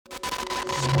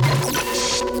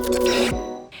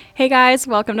Hey guys,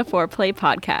 welcome to Foreplay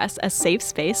Podcast, a safe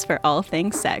space for all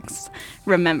things sex.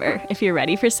 Remember, if you're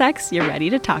ready for sex, you're ready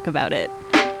to talk about it.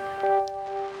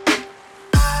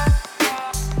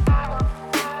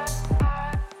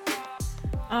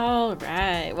 All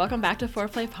right, welcome back to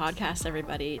Foreplay Podcast,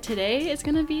 everybody. Today is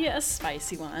going to be a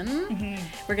spicy one.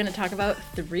 We're going to talk about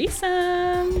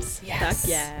threesomes. Yes. Fuck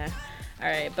yeah. All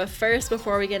right, but first,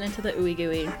 before we get into the ooey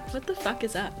gooey, what the fuck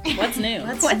is up? What's new?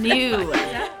 What's new?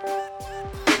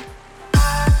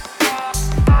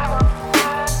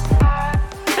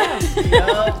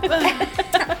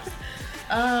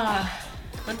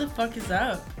 What the fuck is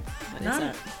up? What is Not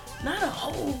up? Not a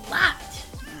whole lot.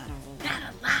 Not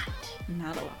a lot.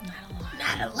 Not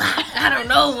a lot. I don't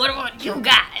know. What about you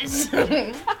guys?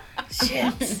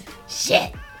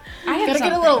 Shit. I have Gotta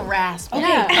get a little rasp. Okay.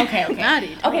 Yeah. Okay.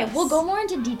 Maddie, tell Okay, us. we'll go more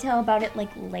into detail about it like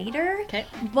later. Okay.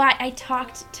 But I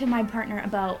talked to my partner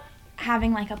about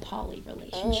having like a poly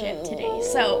relationship today,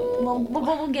 so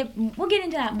we'll get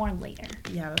into that more later.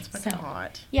 Yeah, that's fucking So.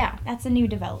 hot. Yeah, that's a new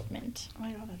development. Oh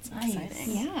my god, that's so Nice.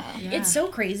 exciting. Yeah. It's so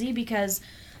crazy because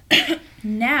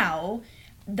now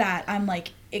that I'm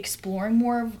like exploring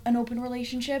more of an open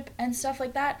relationship and stuff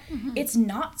like that, it's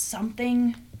not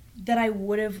something that I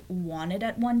would have wanted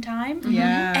at one time.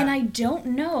 Yeah. And I don't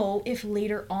know if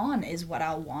later on is what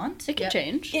I'll want. It can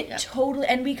change. It totally,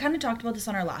 and we kind of talked about this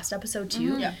on our last episode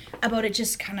too, Yeah. about it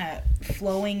just kind of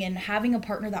flowing and having a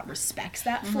partner that respects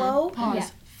that flow. Pause. Yeah.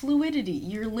 Fluidity.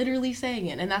 You're literally saying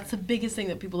it, and that's the biggest thing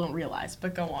that people don't realize.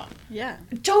 But go on. Yeah.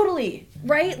 Totally,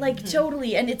 right? Like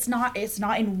totally, and it's not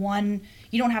in one.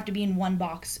 You don't have to be in one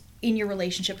box in your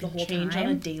relationship the whole Change time.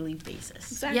 on a daily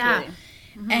basis. Exactly. Yeah.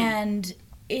 And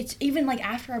it's even like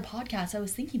after our podcast, I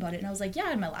was thinking about it, and I was like,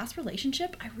 yeah, in my last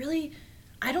relationship,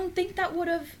 I don't think that would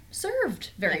have served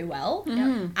very well.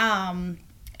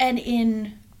 And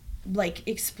in like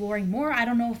exploring more, I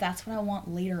don't know if that's what I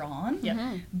want later on.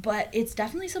 Yeah. But it's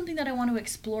definitely something that I want to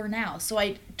explore now. So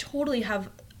I totally have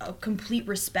a complete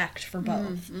respect for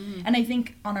both. And I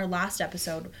think on our last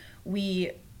episode,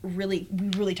 we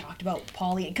really talked about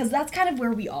poly, because that's kind of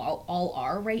where we all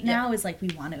are right now, is like we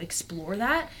want to explore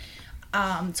that.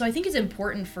 So I think it's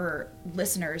important for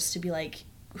listeners to be like,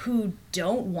 who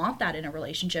don't want that in a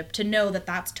relationship, to know that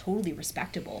that's totally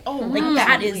respectable. Oh, like that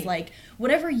absolutely. is like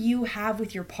whatever you have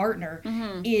with your partner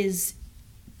is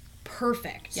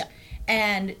perfect. Yeah.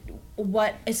 And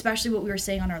especially what we were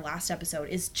saying on our last episode,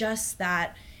 is just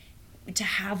that to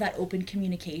have that open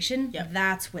communication, Yep.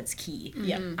 that's what's key.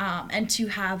 Yeah. And to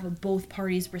have both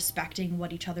parties respecting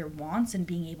what each other wants and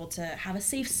being able to have a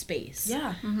safe space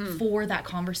Yeah. for that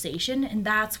conversation, and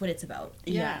that's what it's about.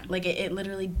 Yeah, like it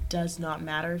literally does not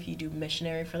matter if you do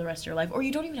missionary for the rest of your life, or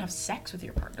you don't even have sex with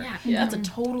your partner. Yeah. That's a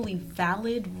totally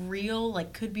valid, real,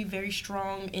 like could be very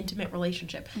strong, intimate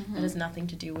relationship. That has nothing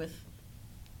to do with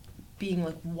being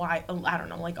like I don't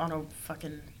know, like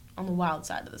on the wild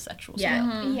side of the sexual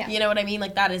scale. Yeah. You know what I mean?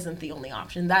 Like that isn't the only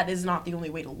option. That is not the only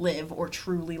way to live or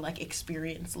truly like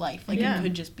experience life. Like Yeah. it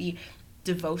could just be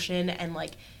devotion and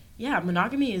like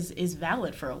monogamy is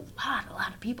valid for a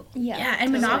lot of people. Yeah. Yeah,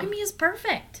 and Totally. monogamy is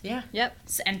perfect. Yeah. Yep.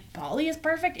 And poly is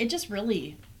perfect. It just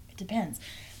really, it depends.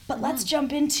 But let's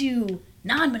jump into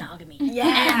non-monogamy.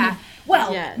 Yeah. And,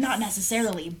 well, Yes. not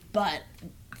necessarily, but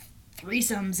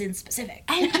threesomes in specific.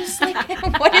 And just like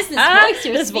What is this voice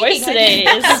you're This speaking voice with? today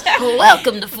is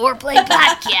welcome to Foreplay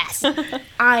Podcast.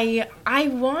 I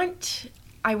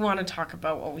want to talk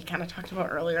about what we kind of talked about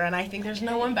earlier, and I think there's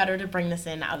no one better to bring this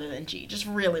in other than G. Just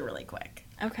really, really quick.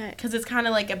 okay. Because it's kind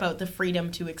of like about the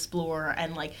freedom to explore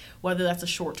and like whether that's a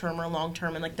short term or long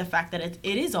term, and like the fact that it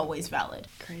is always valid.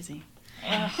 Crazy.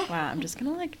 Wow, I'm just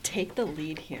gonna like take the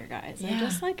lead here, guys. I Yeah.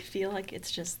 just like feel like it's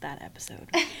just that episode.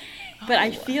 But I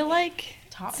feel like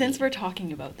Taught since me. we're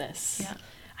talking about this, Yeah.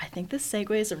 I think this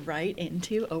segues right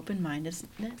into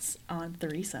open-mindedness on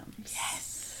threesomes.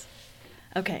 Yes.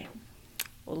 Okay,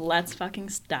 let's fucking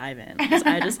dive in. 'Cause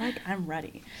I'm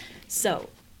ready. So,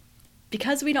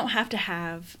 because we don't have to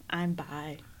have, I'm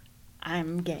bi,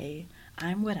 I'm gay,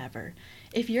 I'm whatever.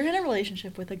 If you're in a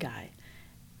relationship with a guy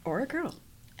or a girl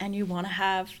and you want to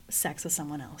have sex with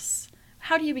someone else,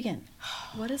 how do you begin?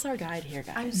 What is our guide here,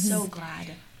 guys? I'm so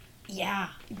glad. Yeah.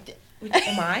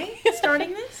 Am I starting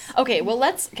this? Okay, well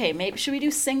maybe should we do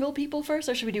single people first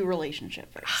or should we do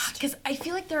relationship first? Because I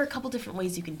feel like there are a couple different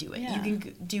ways you can do it. Yeah. You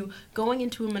can do going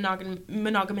into a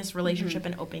monogamous relationship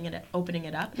and opening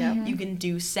it up. Yep. You can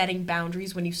do setting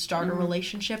boundaries when you start a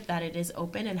relationship, that it is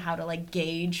open, and how to like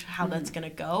gauge how that's gonna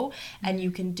go. And you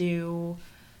can do,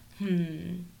 I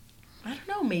don't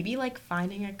know, maybe like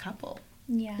finding a couple.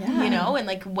 Yeah. You know, and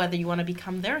like whether you want to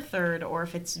become their third or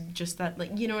if it's just that,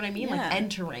 like, you know what I mean? Yeah. Like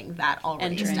entering that already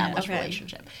Entering it, established okay.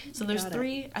 relationship. So there's Got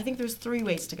it. I think there's 3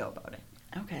 ways to go about it.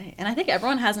 Okay. And I think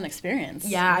everyone has an experience.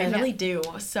 Yeah, I with- really do.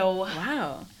 So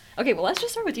Wow. Okay, well, let's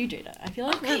just start with you, Jada. I feel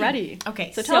like we're ready.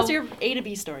 Okay, So tell us so- your A to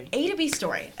B story. A to B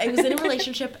story. I was in a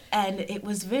relationship and it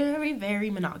was very, very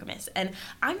monogamous. And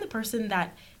I'm the person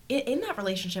that in that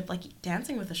relationship, like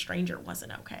dancing with a stranger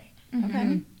wasn't okay.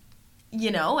 Okay.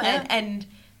 You know, Yeah. and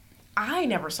I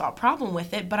never saw a problem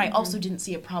with it, but I also didn't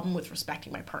see a problem with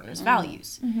respecting my partner's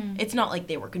values. It's not like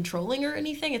they were controlling or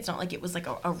anything. It's not like it was like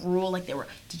a rule, like they were,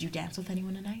 did you dance with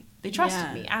anyone tonight? They trusted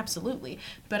Yeah. me, absolutely.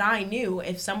 But I knew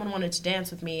if someone wanted to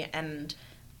dance with me and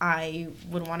I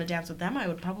would want to dance with them, I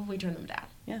would probably turn them down.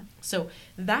 Yeah. So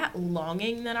that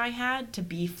longing that I had to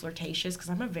be flirtatious, because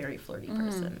I'm a very flirty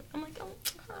person. I'm like, oh,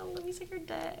 let me suck your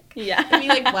dick. Yeah. And be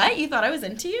like, what? You thought I was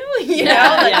into you? You know?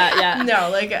 Yeah, Like, yeah. No,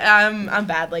 like I'm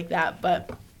bad like that. But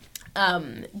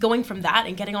going from that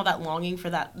and getting all that longing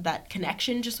for that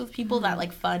connection just with people, that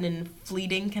like fun and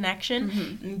fleeting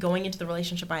connection, and going into the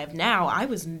relationship I have now, I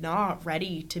was not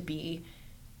ready to be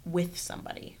with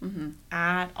somebody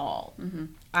at all.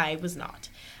 I was not.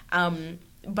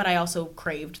 But I also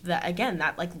craved that, again,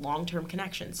 that like long-term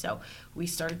connection. So we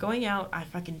started going out. I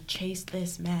fucking chased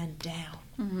this man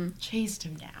down. Chased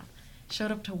him down.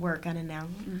 Showed up to work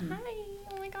unannounced. Hi,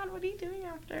 oh my God, what are you doing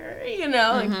after? You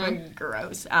know, like fucking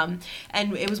gross. And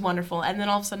it was wonderful. And then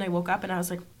all of a sudden I woke up and I was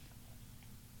like,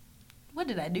 what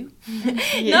did I do?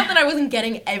 Not that I wasn't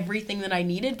getting everything that I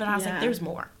needed, but I was like, there's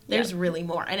more. There's really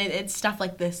more. And it's stuff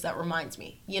like this that reminds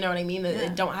me. You know what I mean?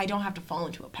 That I don't have to fall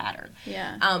into a pattern.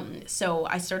 Yeah. So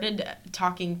I started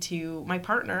talking to my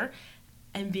partner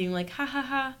and being like, ha ha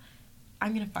ha,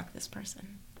 I'm going to fuck this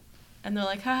person. And they're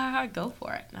like, ha ha ha, go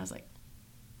for it. And I was like,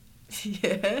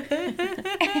 yeah.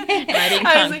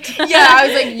 I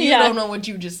was like, you don't know what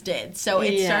you just did. So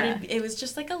it was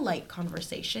just like a light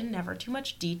conversation, never too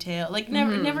much detail, like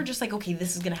never just like, okay,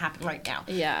 this is gonna happen right now.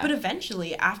 Yeah. But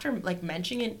eventually, after like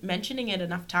mentioning it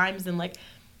enough times and like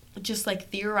just like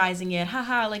theorizing it,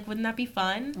 haha, like wouldn't that be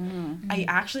fun? I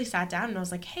actually sat down and I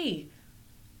was like, hey,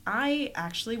 I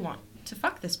actually want to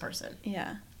fuck this person.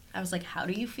 Yeah. I was like, how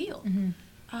do you feel?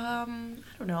 I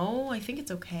don't know, I think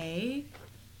it's okay.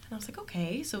 And I was like,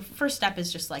 okay. So first step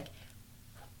is just like,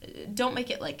 don't make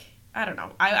it like, I don't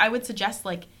know. I would suggest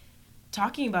like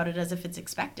talking about it as if it's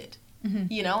expected,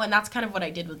 you know? And that's kind of what I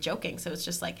did with joking. So it's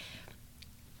just like,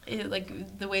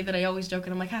 like the way that I always joke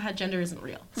and I'm like, haha, gender isn't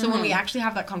real. So when we actually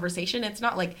have that conversation, it's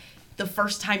not like the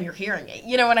first time you're hearing it.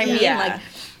 You know what I mean? Yeah. Like,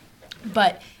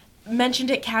 but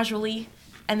mentioned it casually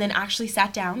and then actually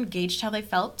sat down, gauged how they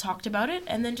felt, talked about it,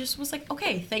 and then just was like,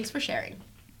 okay, thanks for sharing.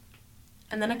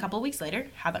 And then a couple of weeks later,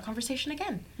 had that conversation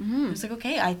again. I was like,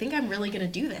 okay, I think I'm really going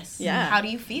to do this. Yeah. How do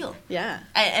you feel? Yeah.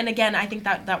 And again, I think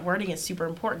that wording is super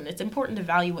important. It's important to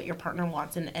value what your partner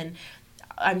wants. And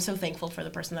I'm so thankful for the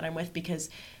person that I'm with because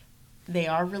they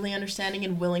are really understanding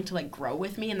and willing to like grow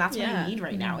with me. And that's what I need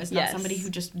right now. Is not somebody who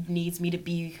just needs me to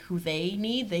be who they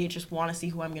need. They just want to see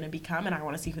who I'm going to become and I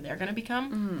want to see who they're going to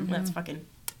become. And that's fucking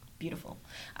beautiful.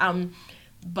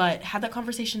 But had that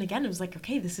conversation again. It was like,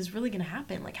 okay, this is really going to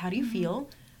happen. Like, how do you feel?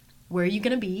 Where are you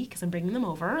going to be? Because I'm bringing them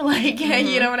over. Like,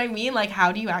 you know what I mean? Like,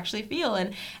 how do you actually feel?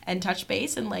 And touch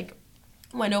base and, like,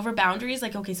 went over boundaries.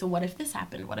 Like, okay, so what if this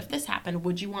happened? What if this happened?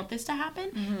 Would you want this to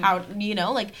happen? How, you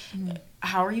know, like,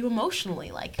 how are you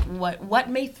emotionally? Like, what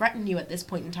may threaten you at this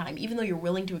point in time? Even though you're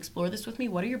willing to explore this with me,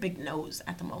 what are your big no's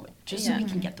at the moment? Just so we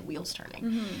can get the wheels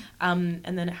turning. And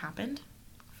then it happened.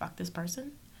 Fuck this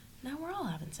person. Now we're all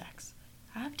having sex.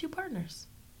 I have 2 partners.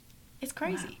 It's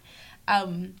crazy.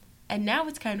 Wow. And now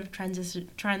it's kind of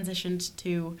transitioned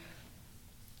to,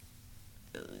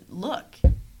 look,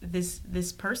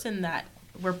 this person that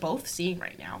we're both seeing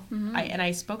right now.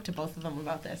 I spoke to both of them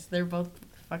about this. They're both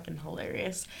fucking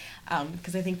hilarious.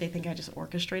 Because I think I just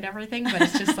orchestrate everything, but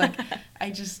it's just like,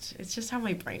 it's just how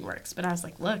my brain works. But I was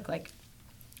like, look, like,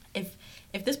 if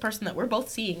this person that we're both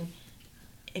seeing,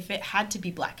 if it had to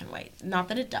be black and white, not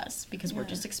that it does, because we're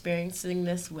just experiencing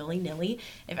this willy-nilly.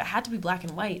 If it had to be black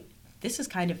and white, this is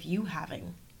kind of you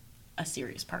having a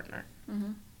serious partner.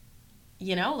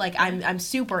 You know, like I'm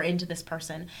super into this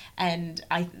person and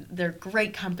they're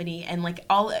great company and like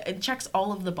it checks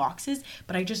all of the boxes,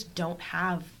 but I just don't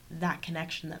have that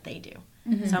connection that they do.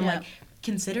 So I'm like,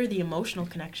 consider the emotional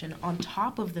connection on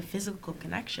top of the physical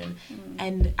connection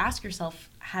and ask yourself,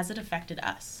 has it affected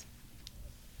us?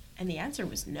 And the answer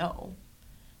was no.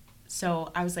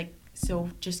 So I was like, so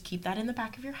just keep that in the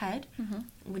back of your head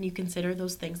when you consider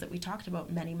those things that we talked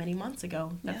about many, many months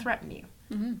ago that threaten you.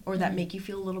 or that make you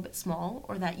feel a little bit small,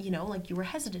 or that, you know, like you were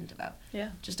hesitant about. Yeah.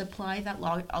 Just apply that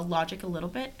logic a little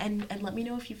bit and let me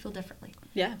know if you feel differently.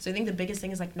 Yeah. So I think the biggest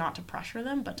thing is like not to pressure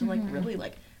them, but to like really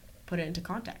like put it into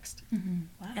context.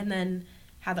 Wow. And then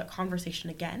have that conversation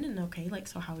again, and okay, like,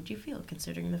 so how would you feel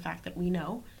considering the fact that we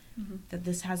know that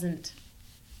this hasn't,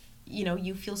 you know,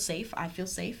 you feel safe, I feel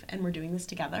safe, and we're doing this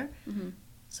together.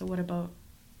 So what if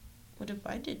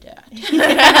I did that?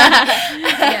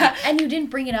 Yeah. And you didn't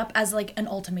bring it up as like an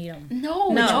ultimatum.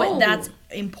 No. But that's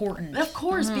important. Of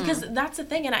course, because that's the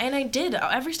thing, and I did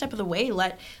every step of the way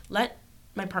let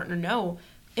my partner know,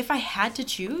 if I had to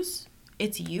choose,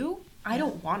 it's you. I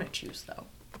don't want to choose though.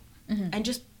 And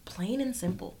just plain and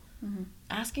simple,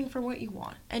 asking for what you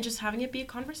want, and just having it be a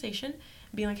conversation,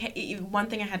 being like, hey, one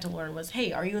thing I had to learn was,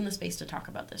 hey, are you in the space to talk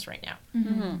about this right now?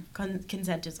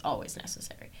 Consent is always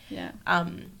necessary. Yeah.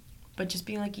 But just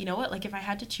being like, you know what, like if I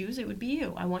had to choose, it would be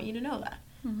you. I want you to know that.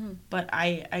 But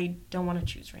I don't want to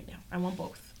choose right now. I want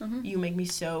both. You make me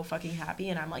so fucking happy,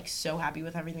 and I'm like so happy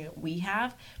with everything that we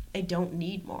have. I don't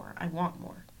need more. I want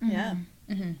more. Yeah.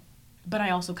 But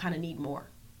I also kind of need more.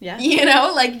 Yeah. You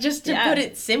know, like, just to Yeah. put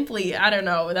it simply, I don't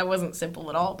know, that wasn't simple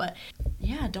at all, but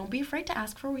yeah, don't be afraid to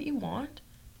ask for what you want.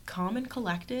 Calm and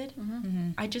collected.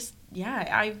 I'm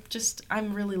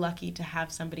really lucky to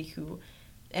have somebody who,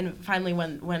 and finally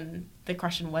when the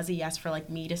question was a yes for like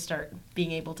me to start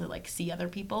being able to like see other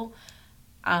people,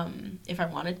 if I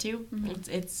wanted to,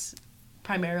 it's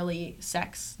primarily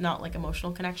sex, not like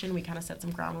emotional connection. We kind of set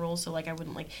some ground rules, so like I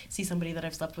wouldn't like see somebody that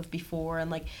I've slept with before, and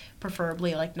like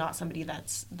preferably like not somebody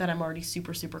that I'm already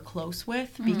super close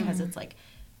with, because it's like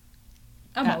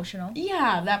Emotional.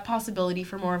 that possibility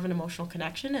for more of an emotional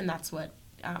connection, and that's what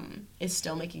is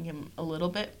still making him a little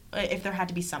bit, if there had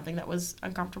to be something that was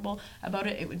uncomfortable about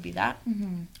it, it would be that.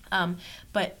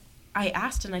 But I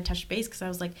asked and I touched base because I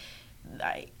was like,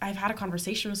 I've had a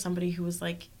conversation with somebody who was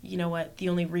like, you know what, the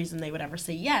only reason they would ever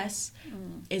say yes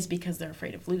is because they're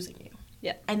afraid of losing you.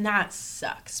 Yeah. And that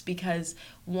sucks, because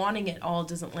wanting it all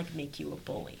doesn't like make you a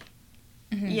bully.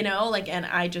 You know, like, and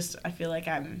I feel like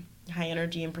I'm high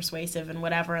energy and persuasive and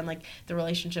whatever, and like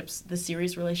the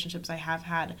serious relationships I have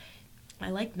had,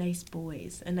 I like nice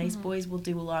boys, and nice boys will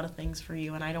do a lot of things for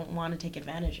you, and I don't want to take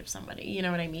advantage of somebody, you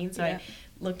know what I mean? So I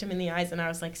looked him in the eyes and I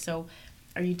was like, so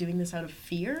are you doing this out of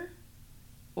fear?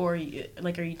 Or are you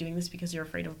doing this because you're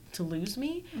afraid to lose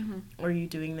me? Or are you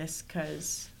doing this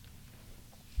because,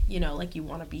 you know, like, you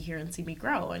want to be here and see me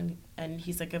grow? And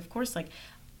he's like, of course, like,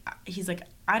 he's like,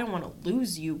 I don't want to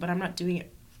lose you, but I'm not doing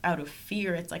it out of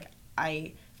fear. It's like,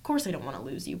 of course I don't want to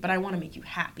lose you, but I want to make you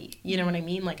happy. You know what I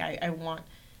mean? Like, I want,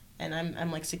 and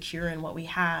I'm like secure in what we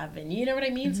have, and you know what I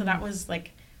mean? So that was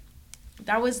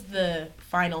the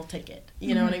final ticket.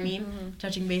 You know what I mean?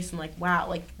 Touching base and like, wow,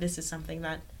 like, this is something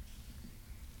that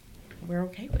we're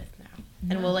okay with now,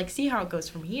 and we'll like see how it goes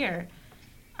from here,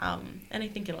 and I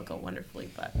think it'll go wonderfully.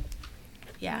 But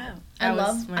yeah,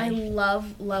 wow. I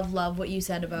love what you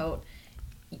said about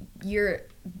you're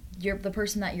the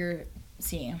person that you're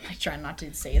seeing. I'm like trying not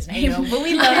to say his name, but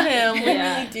we love him. We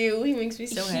Yeah. really do. He makes me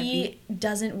so happy. He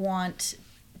doesn't want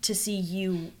to see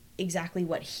you exactly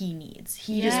what he needs.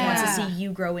 He just wants to see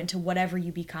you grow into whatever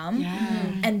you become.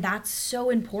 And that's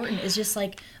so important. It's just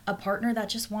like a partner that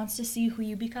just wants to see who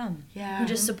you become. Who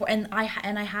just support, and I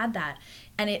had that.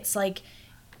 And it's like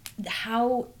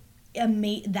how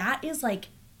that is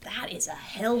a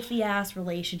healthy ass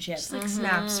relationship. Just like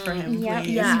snaps for him, please.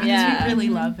 Yeah. Because Yeah. we really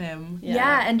love him.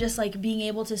 Yeah, and just like being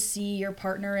able to see your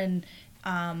partner and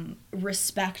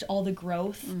respect all the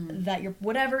growth that you're,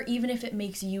 whatever, even if it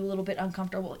makes you a little bit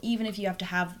uncomfortable, even if you have to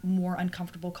have more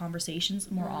uncomfortable conversations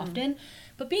more often,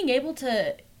 but being able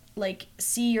to like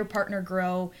see your partner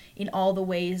grow in all the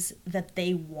ways that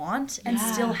they want and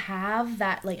still have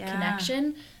that like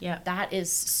connection, that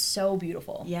is so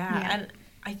beautiful. And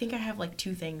I think I have like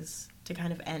two things to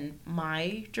kind of end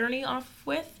my journey off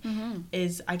with.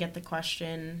 Is I get the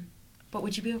question, but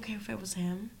would you be okay if it was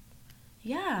him?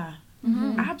 Yeah.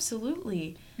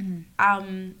 Absolutely.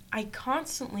 I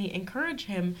constantly encourage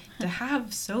him to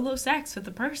have solo sex with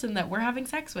the person that we're having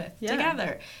sex with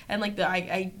together. And like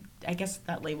I guess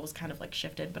that label's kind of like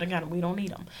shifted, but again, we don't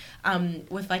need them.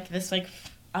 With like this like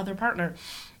other partner.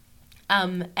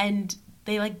 And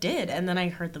they like did, and then I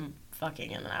heard them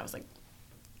fucking, and then I was like,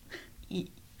 you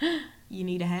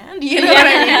need a hand? You know what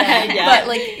I mean? But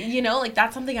like, you know, like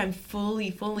that's something I'm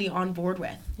fully on board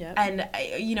with. And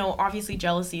you know, obviously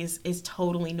jealousy is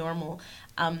totally normal.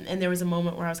 And there was a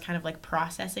moment where I was kind of like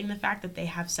processing the fact that they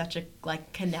have such a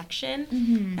like connection,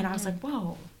 and I was like,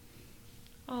 whoa,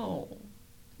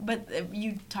 but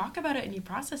you talk about it and you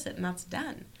process it, and that's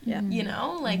done. You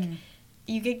know, like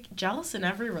you get jealous in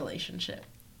every relationship.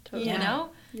 Totally. You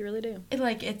know? You really do.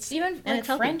 It's Even And like it's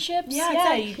healthy. friendships. yeah,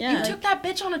 Yeah. it's like, yeah. you took that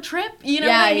bitch on a trip. You know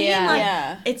Yeah, what I mean? yeah. Like,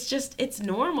 Yeah. it's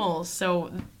normal.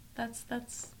 So that's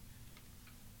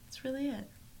really it.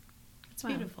 It's Wow.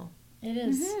 beautiful. It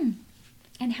is. Mhm.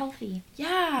 And healthy.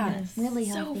 Yeah, Yes. Really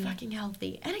so healthy. fucking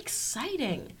healthy and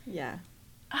exciting. Yeah.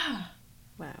 Ah,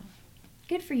 Wow.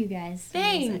 Good for you guys.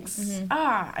 thanks. Mhm.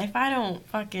 Ah, if I don't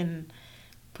fucking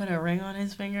put a ring on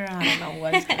his finger, I don't know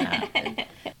what's gonna happen.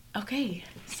 Okay,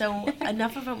 so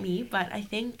enough about me, but I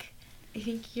think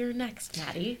you're next,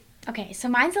 Maddie. Okay, so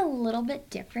mine's a little bit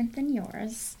different than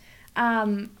yours.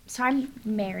 So I'm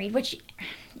married,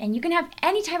 and you can have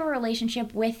any type of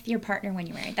relationship with your partner when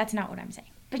you're married. That's not what I'm saying,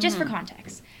 but just for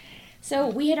context. So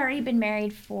we had already been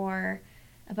married for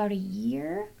about a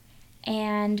year,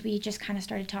 and we just kind of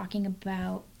started talking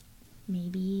about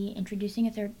maybe introducing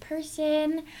a third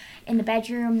person in the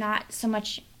bedroom, not so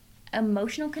much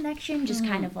emotional connection, just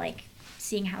kind of like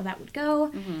seeing how that would go.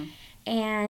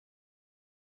 And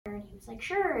he was like,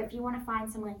 sure, if you want to find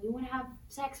someone you want to have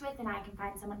sex with, and I can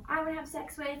find someone I want to have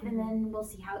sex with, and then we'll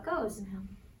see how it goes.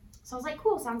 So I was like,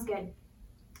 cool, sounds good.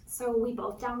 So we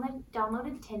both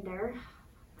downloaded Tinder.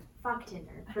 Fuck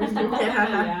Tinder, first of all.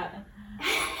 Yeah.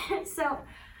 So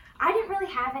I didn't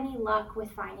really have any luck with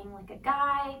finding like a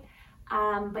guy,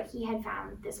 but he had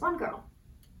found this one girl,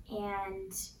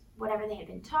 and whatever, they had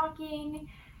been talking,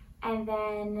 and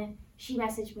then she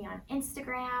messaged me on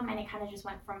Instagram, and it kind of just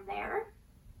went from there.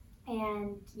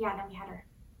 And yeah, then we had her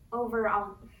over.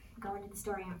 I'll go into the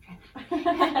story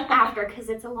after because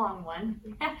it's a long one.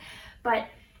 But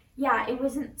yeah, it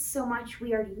wasn't so much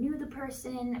we already knew the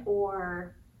person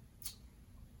or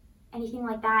anything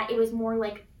like that. It was more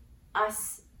like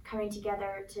us coming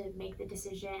together to make the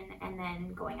decision and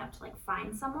then going out to like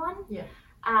find someone. Yeah.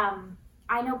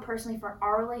 I know personally for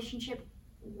our relationship,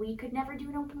 we could never do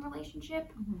an open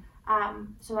relationship.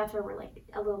 So that's where we're like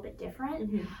a little bit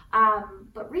different.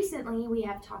 But recently we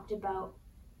have talked about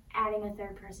adding a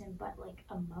third person, but like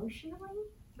emotionally.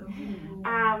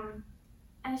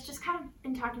 And it's just kind of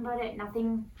been talking about it,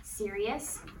 nothing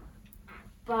serious.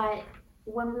 But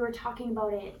when we were talking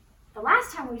about it the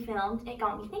last time we filmed, it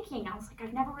got me thinking. I was like,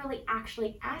 I've never really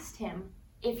actually asked him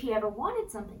if he ever wanted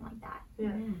something like that.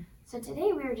 Yeah. So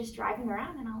today we were just driving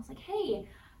around and I was like, hey,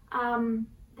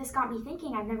 this got me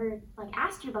thinking. I've never like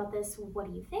asked you about this. What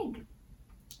do you think?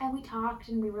 And we talked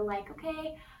and we were like,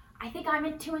 okay, I think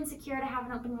I'm too insecure to have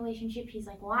an open relationship. He's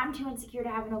like, well, I'm too insecure to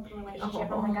have an open relationship.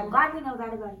 I'm like, I'm glad we know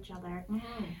that about each other.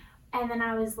 And then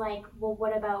I was like, well,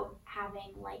 what about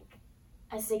having like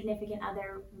a significant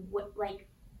other, like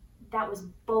that was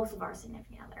both of our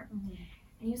significant other? And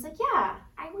he was like, yeah,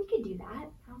 we could do that.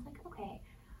 And I was like, okay.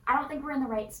 I don't think we're in the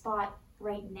right spot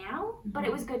right now, but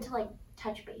it was good to like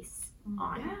touch base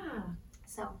on. Yeah.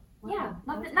 So Wow, yeah,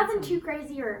 that's nothing awesome. too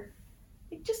crazy or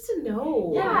Like, just to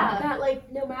know Yeah. that,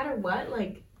 like, no matter what,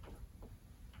 like,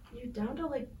 you're down to,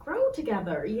 like, grow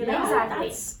together, you know? Exactly.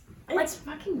 It's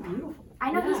fucking beautiful.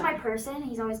 I know he's Yeah. my person.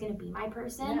 He's always gonna be my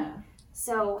person. Yeah.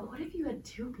 So But what if you had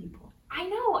two people? I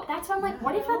know that's why I'm like,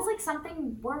 what if Yeah. that's like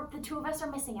something where the two of us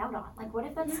are missing out on? Like, what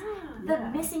if that's the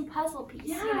Yeah. missing puzzle piece?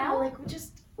 Yeah, You know? like,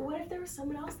 what if there was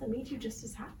someone else that made you just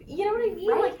as happy? You know what I mean?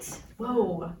 Right. Like,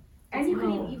 whoa. And you could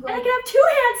Whoa. you And I like, can have two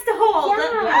hands to hold.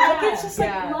 Yeah, like, it's just like,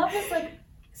 Yeah. love is like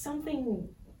something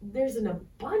there's an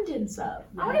abundance of.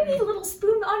 I want to be a little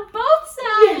spoon on both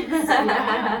sides.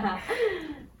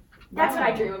 That's what I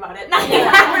Wow. dream about it.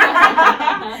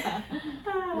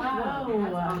 Wow, Whoa.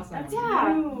 that's awesome. That's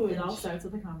Yeah. huge. It all starts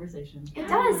with a conversation. It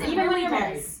does. It Even when really you're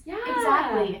married. does. Yeah,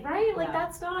 Exactly. right? Like,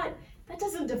 Yeah. that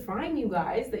doesn't define you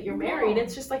guys that you're No. married.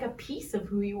 It's just like a piece of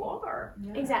who you are.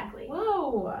 Yeah. Exactly.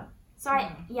 Whoa. So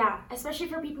especially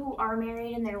for people who are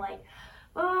married and they're like,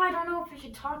 oh, I don't know if I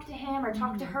should talk to him or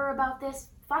talk to her about this.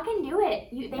 Fucking do it.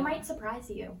 They might surprise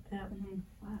you. Wow.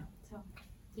 So,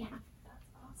 yeah. That's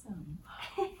awesome.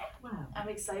 Wow. I'm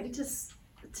excited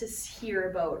to hear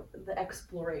about the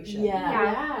exploration.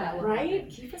 Yeah, will right? happen.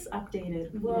 Keep us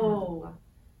updated. Whoa.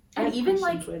 And I have even,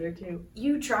 questions like, later too.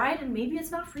 You tried and maybe it's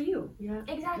not for you. Yeah.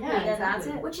 Exactly. Yeah, And that's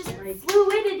it. Which is Like-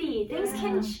 fluidity. Things Yeah.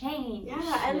 can change.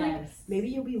 Yeah, and like Yes. maybe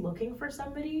you'll be looking for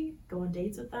somebody, go on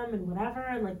dates with them and whatever,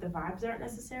 and like the vibes aren't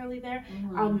necessarily there.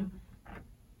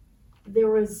 There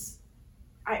was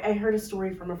I heard a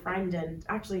story from a friend, and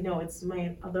actually no, it's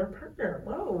my other partner.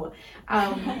 Whoa.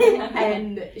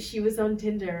 And she was on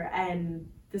Tinder, and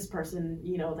this person,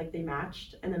 you know, like they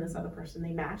matched, and then this other person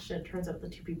they matched, and it turns out the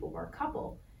two people were a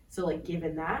couple. So like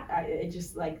given that, it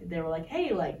just like they were like,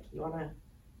 hey, like you wanna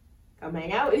come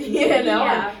hang out, you know?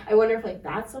 Yeah. And I wonder if like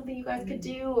that's something you guys could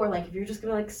do, or like if you're just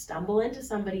gonna like stumble into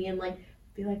somebody and like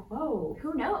be be like, whoa.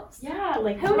 Who knows? Yeah,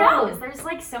 like Who knows? There's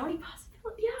like so many possibilities.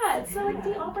 Yeah, it's so like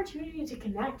the opportunity to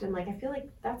connect, and like I feel like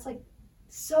that's like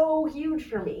so huge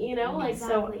for me, you know? Like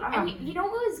Exactly. so And you know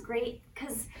what was great?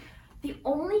 Because the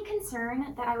only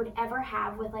concern that I would ever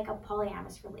have with like a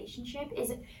polyamorous relationship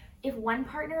is if one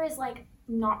partner is like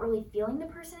not really feeling the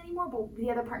person anymore, but the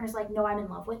other partner's like, no, I'm in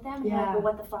love with them. And you're like, Yeah. well,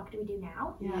 what the fuck do we do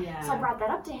now? Yeah. So I brought that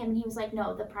up to him, and he was like,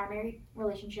 no, the primary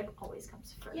relationship always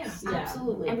comes first. Yes, Yeah.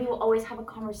 absolutely. And we will always have a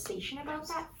conversation about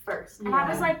that first. And I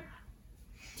was Yeah. like,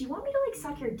 do you want me to like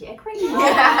suck your dick right now?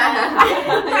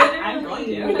 Yeah. I'm going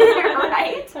to.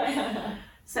 Right?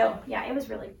 So yeah, it was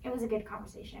a good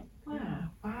conversation.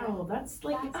 Wow, that's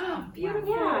like That's beautiful.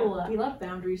 Yeah. We love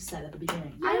boundaries set at the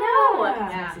beginning. I know.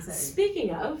 Yeah. Necessary.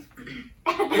 Speaking of,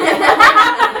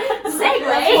 let's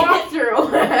Segue. walk through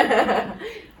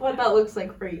what that looks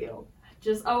like for you.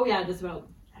 Just about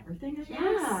everything, I guess.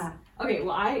 Yeah. Okay,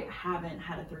 well, I haven't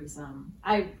had a threesome.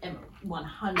 I am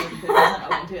 100%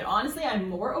 open to it. Honestly, I'm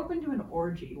more open to an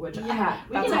orgy, which we That's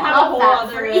can a have a lot. whole Love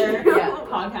that other for you.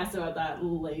 podcast about that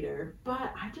later.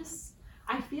 But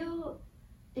I feel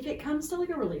if it comes to like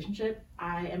a relationship,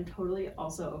 I am totally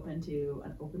also open to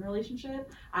an open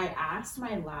relationship. I asked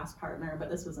my last partner,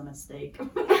 but this was a mistake.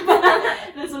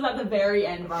 This was at the very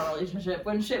end of our relationship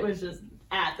when shit was just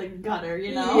at the gutter,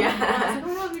 you know? Yeah. And I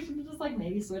was like, oh, we should just like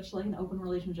maybe switch to like an open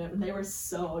relationship. And they were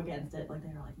so against it. Like they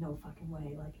were like, no fucking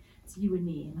way. Like it's you and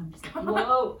me. And I'm just like,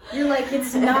 whoa. You're like,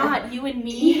 it's not you and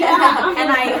me. Yeah.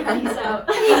 And I, Peace out.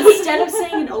 instead of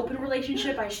saying an open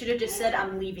relationship, I should have just said,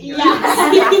 I'm leaving your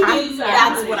house. Exactly.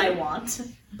 That's what I want.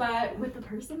 But with the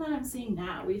person that I'm seeing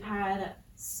now, we've had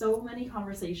so many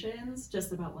conversations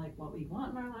just about like what we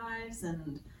want in our lives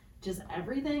and just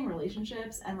everything,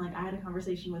 relationships. And like I had a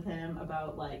conversation with him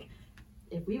about like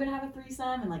if we would have a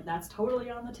threesome and like that's totally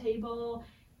on the table,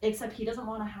 except he doesn't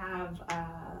want to have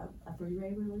a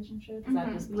three-way relationship. Is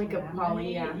that just Like a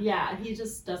poly, yeah. Yeah, he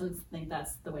just doesn't think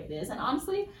that's the way it is. And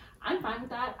honestly, I'm fine with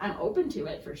that. I'm open to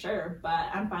it for sure, but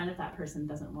I'm fine if that person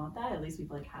doesn't want that. At least we've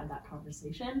like had that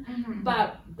conversation.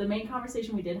 But the main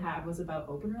conversation we did have was about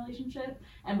open relationship,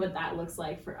 and what that looks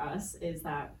like for us is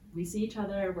that we see each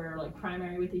other, we're like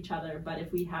primary with each other, but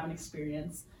if we have an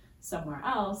experience somewhere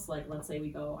else, like let's say we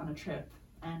go on a trip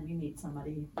and we meet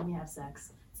somebody and we have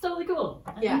sex, it's totally cool.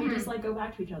 And Yeah. then we just like go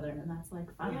back to each other, and that's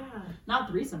like fun. Yeah. Not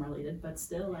threesome related, but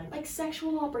still like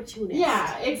Sexual opportunities.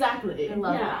 yeah, exactly. I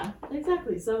love yeah,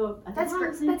 exactly. So I think That's we're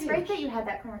on the same that's great page. that you had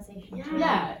that conversation. Yeah. too.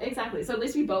 Yeah, exactly. So at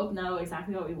least we both know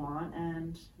exactly what we want,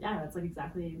 and yeah, that's like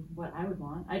exactly what I would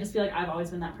want. I just feel like I've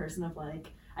always been that person of like,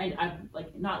 I've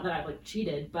like, not that I've like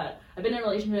cheated, but I've been in a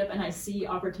relationship and I see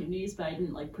opportunities, but I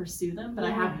didn't like pursue them, but I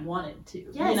have wanted to.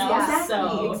 Yes, you know? exactly.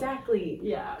 So Exactly.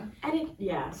 yeah. And it,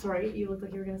 Yeah. Sorry, you looked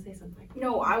like you were gonna say something.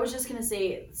 No, I was just going to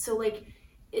say, so like,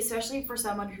 especially for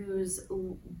someone who's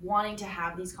wanting to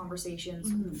have these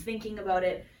conversations, thinking about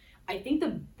it, I think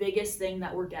the biggest thing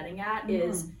that we're getting at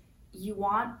is you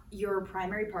want your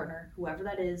primary partner, whoever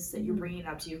that is that you're bringing it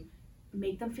up to,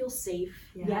 make them feel safe,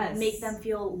 Yes. make them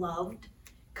feel loved,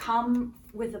 come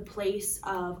with a place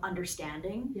of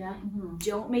understanding. Yeah.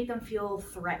 Don't make them feel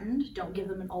threatened. Don't give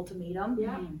them an ultimatum.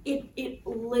 Yeah. It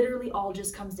literally all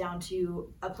just comes down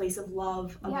to a place of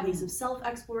love, a Yeah. place of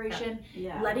self-exploration,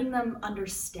 Yeah. letting them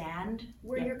understand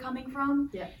where Yeah. you're coming from.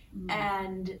 Yeah.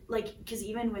 And like, because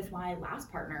even with my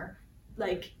last partner,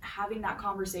 like having that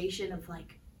conversation of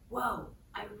like, whoa,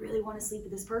 I really want to sleep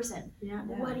with this person. Yeah.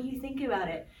 What do you think about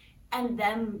it? And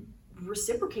them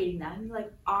reciprocating that and be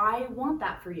like, I want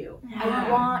that for you. I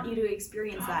Yeah. want you to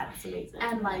experience that. That's amazing.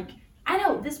 And like, I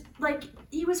know this, like,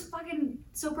 he was fucking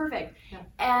so perfect. Yeah.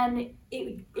 And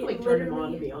it like turn him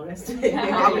on, to literally, be honest.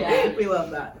 Yeah. We love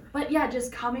that. but yeah,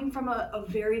 just coming from a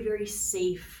very, very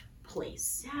safe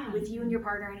place Yeah. with you and your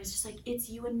partner. And it's just like, it's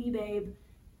you and me, babe.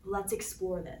 Let's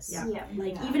explore this. Yeah. yeah.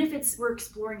 Like, Yeah. even if we're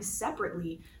exploring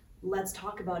separately, let's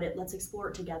talk about it. Let's explore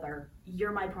it together.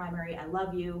 You're my primary. I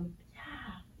love you. Yeah.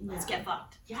 Let's get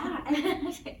fucked. Yeah.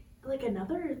 And like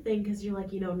another thing, because you're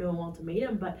like, no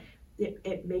ultimatum, but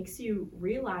it makes you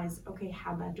realize, okay,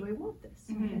 how bad do I want this?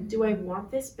 Mhm. Do I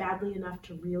want this badly enough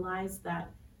to realize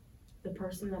that the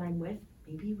person that I'm with,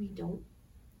 maybe we don't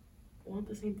want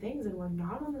the same things and we're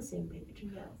not on the same page?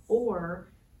 Yes.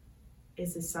 Or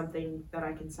is this something that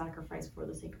I can sacrifice for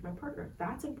the sake of my partner?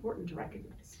 That's important to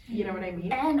recognize. You know what I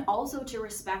mean? And also to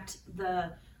respect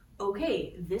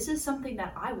okay, this is something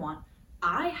that I want.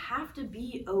 I have to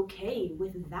be okay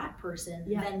with that person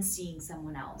Yeah. than seeing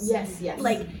someone else. Yes.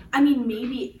 Like, I mean,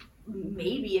 maybe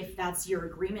if that's your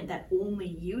agreement that only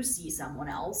you see someone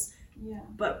else, Yeah.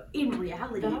 But in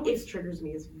reality, That always if triggers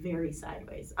me as very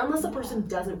sideways. Unless a person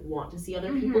doesn't want to see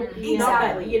other Mhm. people. Exactly. Not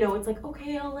that, you know, it's like,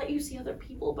 okay, I'll let you see other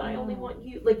people, but I only want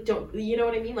you. Like, don't, you know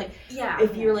what I mean? Like, yeah,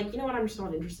 if you're like, you know what, I'm just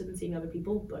not interested in seeing other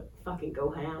people, but fucking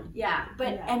go ham. yeah,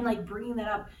 but Yeah. and like bringing that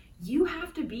up, you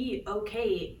have to be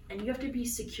okay and you have to be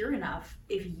secure enough.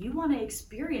 If you want to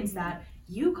experience that,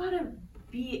 you gotta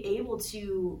be able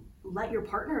to let your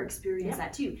partner experience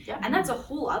that too. Yeah. And that's a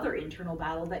whole other internal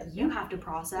battle that you have to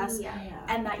process Yeah.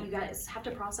 and that you guys have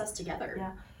to process together.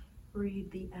 Yeah. Read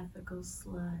The Ethical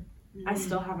Slut. I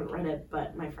still haven't read it,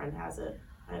 but my friend has it.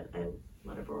 I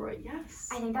let her borrow it. Yes.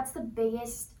 I think that's the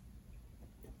biggest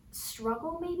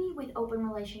struggle maybe with open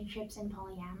relationships and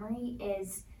polyamory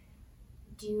is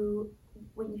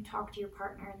when you talk to your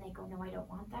partner and they go, no, I don't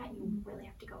want that, you really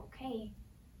have to go, okay,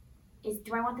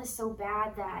 do I want this so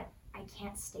bad that I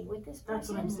can't stay with this person? That's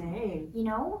what I'm saying. You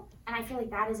know? And I feel like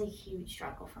that is a huge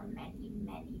struggle for many,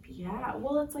 many people. Yeah.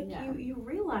 Well, it's like Yeah. you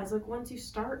realize, like, once you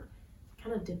start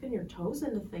kind of dipping your toes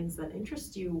into things that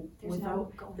interest you There's without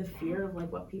no going the back. fear of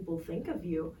like what people think of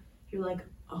you, you're like,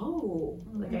 oh,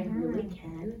 like I really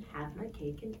can have my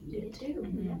cake and eat it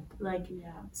too. Like,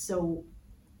 Yeah. so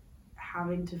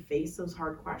having to face those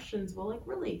hard questions will like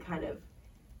really kind of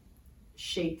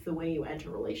shape the way you enter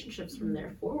relationships from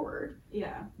there forward.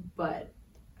 Yeah. But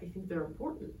I think they're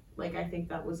important. Like, I think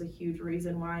that was a huge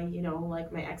reason why, you know,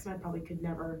 like my ex and I probably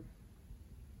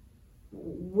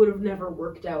would have never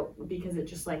worked out, because it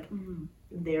just like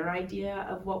their idea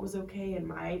of what was okay and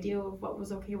my idea of what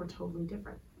was okay were totally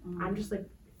different. I'm just like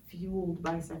fueled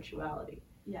by sexuality.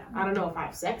 Yeah. I don't know if I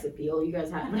have sex appeal. You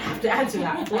guys have to answer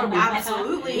that for me.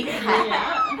 Absolutely.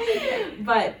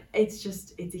 But it's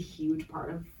a huge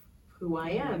part of who I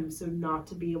am. So not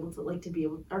to be able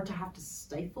to or to have to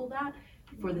stifle that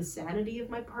for the sanity of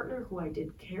my partner, who I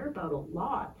did care about a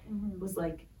lot, was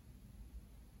like,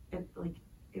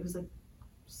 it was like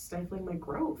stifling my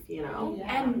growth, you know?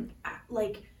 Yeah. And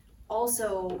like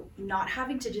also not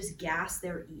having to just gas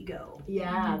their ego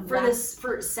Yeah.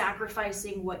 for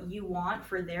sacrificing what you want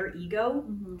for their ego.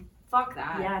 Fuck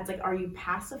that. Yeah, it's like, are you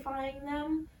pacifying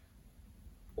them?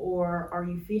 Or are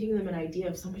you feeding them an idea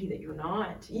of somebody that you're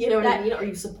not? You know what I mean? Are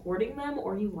you supporting them,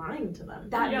 or are you lying to them?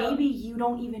 That maybe you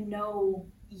don't even know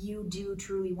you do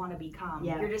truly want to become.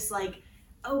 Yeah. You're just like,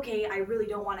 okay, I really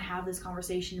don't want to have this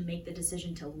conversation and make the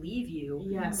decision to leave you.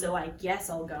 Yeah. So I guess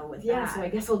I'll go with Yeah, that. so I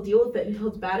guess I'll deal with it until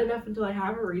it's bad enough, until I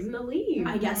have a reason to leave.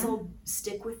 I guess I'll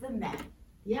stick with the men.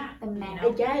 Yeah. The men. You know?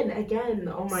 Again.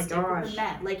 Oh my Stick with gosh. the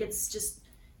men. Like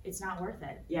it's not worth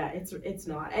it. Yeah, it's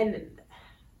not. And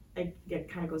it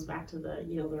kind of goes back to the,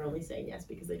 you know, they're only saying yes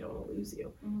because they don't want to lose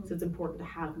you. So it's important to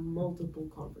have multiple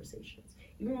conversations.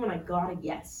 Even when I got a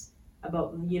yes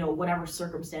about, you know, whatever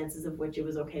circumstances of which it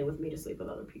was okay with me to sleep with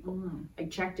other people, I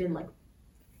checked in like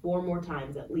 4 more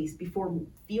times at least before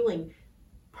feeling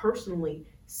personally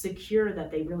secure that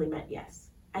they really meant yes.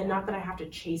 And not that I have to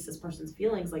chase this person's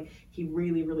feelings, like he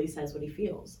really, really says what he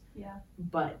feels. Yeah.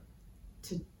 But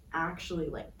to actually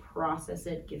like process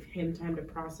it, give him time to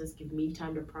process, give me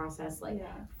time to process, like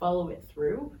follow it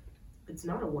through. It's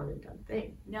not a one and done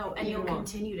thing. No, and Even you'll while-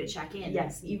 continue to check in.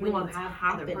 Yes, even when while you it's have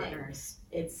happening. other partners.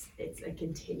 It's a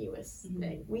continuous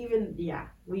thing.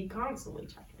 We constantly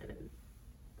check in, and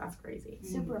that's crazy.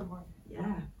 Super important.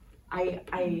 Yeah.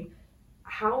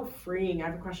 How freeing, I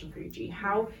have a question for you, G.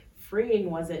 How freeing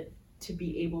was it to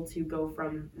be able to go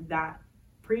from that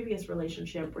previous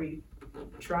relationship where you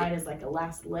tried as like a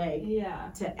last leg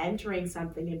to entering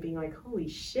something and being like, holy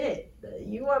shit,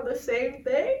 you want the same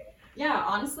thing? Yeah,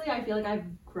 honestly, I feel like I've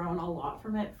grown a lot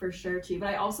from it for sure too. But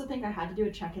I also think I had to do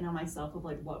a check-in on myself of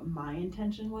like what my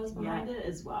intention was behind it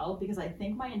as well. Because I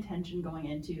think my intention going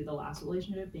into the last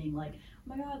relationship being like, oh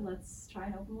my god, let's try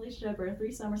an open relationship or a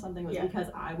threesome or something, was because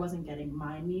I wasn't getting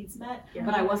my needs met. Yeah.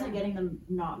 But I wasn't getting them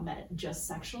not met just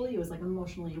sexually. It was like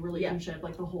emotionally, relationship,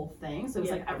 like the whole thing. So it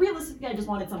was like, realistically, I just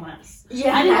wanted someone else.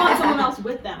 Yeah. I didn't want someone else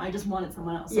with them. I just wanted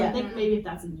someone else. So Yeah. I think maybe if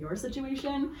that's in your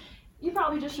situation, you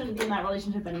probably just shouldn't be in that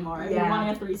relationship anymore if you're wanting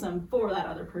a threesome for that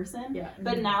other person. Yeah.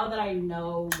 But now that I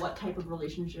know what type of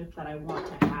relationship that I want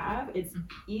to have, it's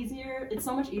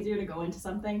so much easier to go into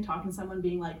something, talking to someone,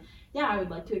 being like, yeah, I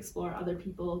would like to explore other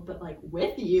people, but like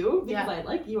with you, because I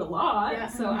like you a lot. Yeah.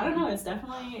 So I don't know, it's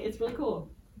really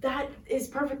cool. That is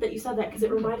perfect that you said that, because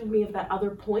it reminded me of that other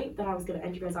point that I was going to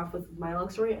end you guys off with my long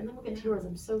story, and then we'll get to yours.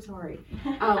 I'm so sorry.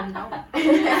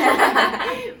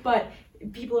 But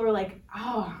people are like,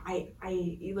 oh, I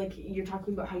like, you're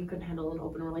talking about how you couldn't handle an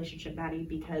open relationship, Maddie,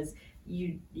 because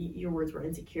your words were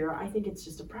insecure. I think it's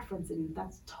just a preference, and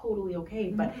that's totally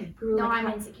okay. But people are No, like,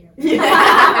 I'm insecure.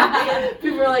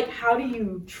 people are like, how do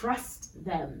you trust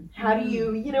them? How do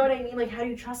you know what I mean? Like, how do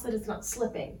you trust that it's not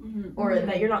slipping, or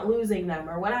that you're not losing them,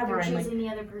 or whatever? They're And like, choosing the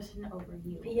other person over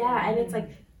you. yeah, and it's like,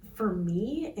 for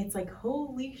me, it's like,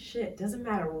 holy shit, doesn't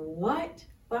matter what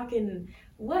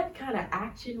kind of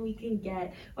action we can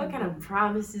get, what kind of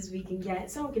promises we can get.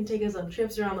 Someone can take us on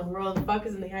trips around the world, fuck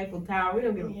us in the Eiffel Tower, we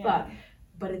don't give a fuck.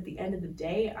 But at the end of the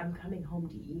day, I'm coming home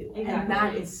to you. Exactly. And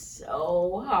that is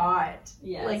so hot.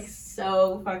 Yes. Like,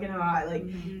 so fucking hot. Like,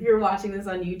 if you're watching this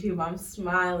on YouTube, I'm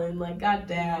smiling, like,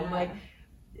 goddamn. Yeah. Like,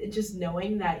 just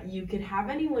knowing that you could have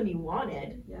anyone you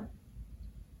wanted. Yeah.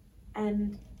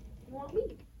 And you want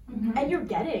me. Mhm. And you're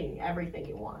getting everything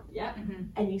you want. Yeah.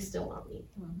 And you still want me.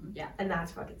 Yeah. And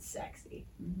that's fucking sexy.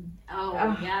 Oh,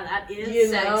 yeah, that is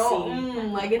You know?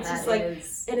 Like, it's just like,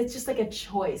 is. and it's just like a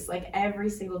choice. Like, every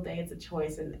single day it's a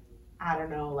choice. And I don't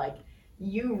know, like,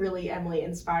 you really, Emily,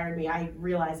 inspired me. I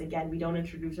realize, again, we don't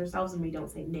introduce ourselves and we don't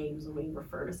say names when we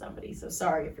refer to somebody. So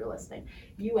sorry if you're listening.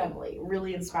 You, Emily,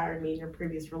 really inspired me in your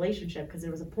previous relationship, because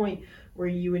there was a point where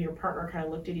you and your partner kind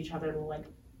of looked at each other and were like,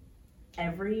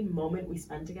 every moment we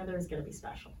spend together is going to be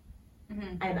special.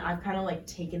 And I've kind of like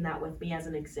taken that with me as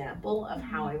an example of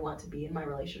how I want to be in my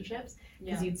relationships,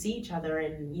 because you'd see each other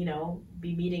and, you know,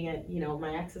 be meeting at, you know,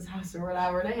 my ex's house or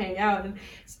whatever to hang out, and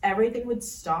everything would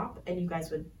stop and you guys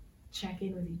would check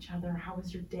in with each other. How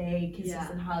was your day? Kisses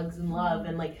and hugs and love.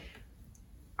 And like,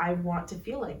 I want to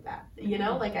feel like that, you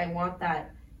know, like, I want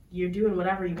that. You're doing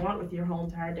whatever you want with your whole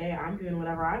entire day. I'm doing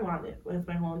whatever I want with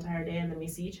my whole entire day. And then we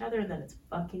see each other and then it's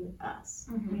fucking us.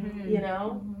 You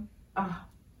know? Oh,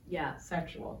 Yeah.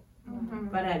 sexual.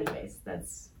 But anyways,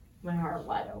 that's my heart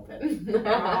wide open.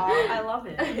 I love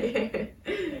it.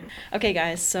 Okay,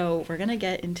 guys, so we're gonna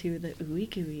get into the ooey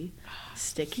gooey,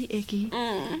 sticky icky,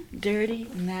 dirty,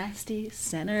 nasty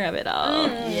center of it all.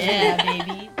 Yeah,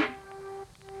 baby.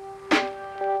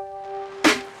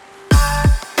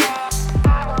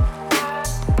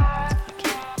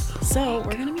 So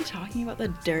we're gonna be talking about the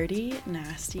dirty,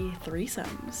 nasty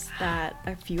threesomes that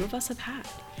a few of us have had.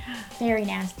 Very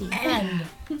nasty. And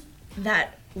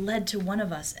that led to one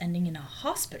of us ending in a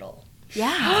hospital.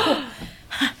 Yeah.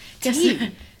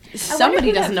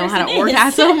 Somebody doesn't know how to person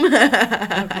orgasm.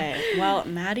 Okay, well,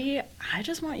 Maddie, I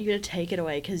just want you to take it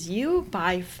away, because you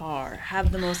by far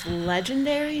have the most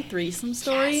legendary threesome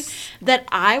story that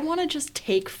I want to just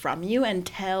take from you and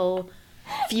tell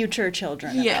future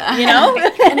children about, Yeah. you know?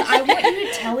 And I want you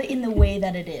to tell it in the way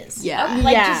that it is. Yeah.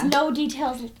 Like, Yeah. just no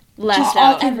details. Left Just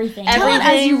out. everything. Tell it as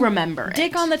Everything. you remember it.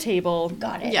 Dick on the table.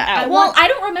 Got it. Yeah. Well, I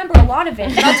don't remember a lot of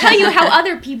it, but I'll tell you how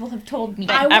other people have told me.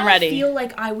 I I'm want to ready. feel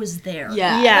like I was there.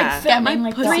 Yeah. Yeah. Like filming, my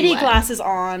like pussy 3D wet. glasses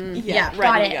on. Yeah. Got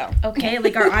Ready it. to go. Okay,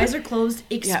 like our eyes are closed.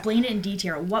 Explain it in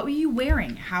detail. What were you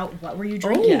wearing? What were you Oh,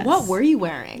 drinking? Yes. what were you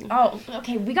wearing? Oh,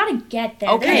 okay. We gotta get there.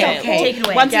 Okay, There's a okay. whole- Take it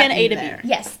away. Once Get again, me A to there. B.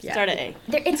 Yes. Start at A.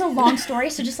 It's a long story,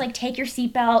 so just like take your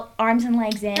seatbelt, arms and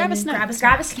legs in. Grab a snack.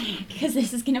 Grab a snack, because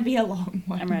this is gonna be a long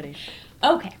one. I'm ready.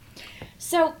 Okay.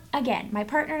 So again, my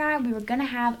partner and I, we were gonna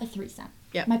have a threesome.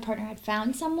 Yep. My partner had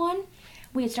found someone.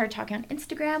 We had started talking on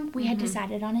Instagram. We had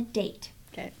decided on a date.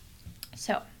 Okay.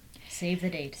 So Save the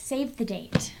date. saved the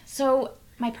date. So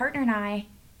my partner and I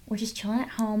were just chilling at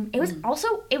home. It was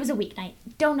it was a weeknight.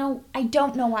 I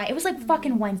don't know why. It was like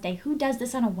fucking Wednesday. Who does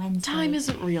this on a Wednesday? Time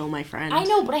isn't real, my friend. I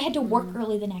know, but I had to work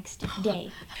early the next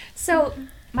day. So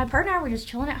my partner and I were just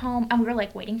chilling at home, and we were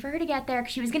like waiting for her to get there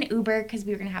because she was gonna Uber because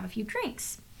we were gonna have a few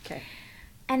drinks. Okay.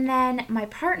 And then my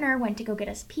partner went to go get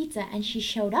us pizza, and she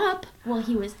showed up while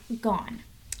he was gone.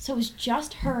 So it was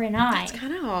just her and I. It's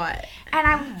kind of hot. And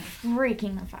I'm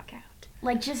freaking the fuck out.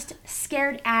 Like, just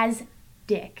scared as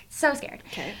dick. So scared.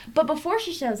 Okay. But before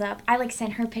she shows up, I, like,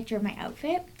 sent her a picture of my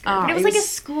outfit. Oh, But it was it like a was-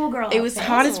 schoolgirl It was outfit.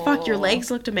 hot as fuck. Your legs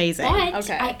looked amazing. But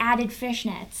Okay. I added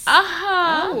fishnets.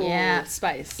 Uh-huh. Yeah.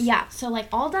 Spice. Yeah, so, like,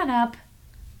 all done up.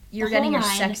 You're The getting your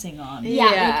whole nine. sexing on.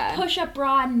 Yeah, Yeah. like push-up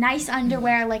bra, nice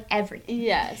underwear, like everything.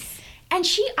 Yes. And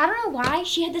she, I don't know why,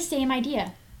 she had the same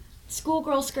idea.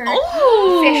 Schoolgirl skirt,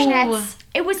 Ooh. fishnets.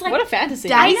 It was like What a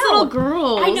fantasy. I Nice know. little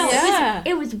girls. I know Yeah.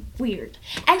 it was weird,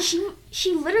 and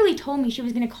she literally told me she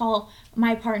was gonna call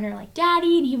my partner like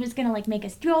daddy, and he was gonna like make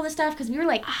us do all this stuff because we were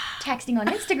like texting on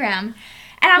Instagram,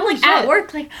 and I'm like at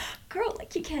work like, girl,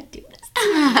 like you can't do this.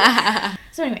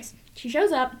 So anyways, she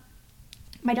shows up,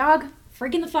 my dog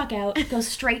freaking the fuck out, goes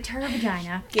straight to her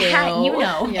vagina. Ew. You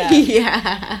know. Yeah.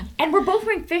 Yeah. And we're both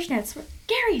wearing fishnets.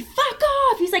 Gary, fuck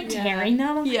off! He's like tearing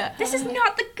them. Yeah. This is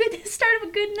not the start of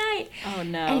a good night. Oh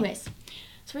no. Anyways,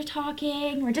 So we're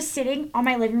talking. We're just sitting on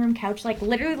my living room couch, like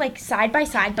literally like side by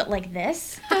side, but like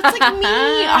this. That's like me.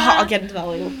 Oh, I'll get into that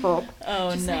later.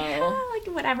 Oh Just no. like,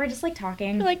 like whatever, just like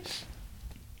talking. Like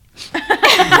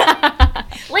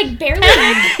Like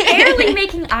barely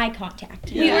making eye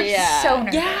contact. We were Yeah. so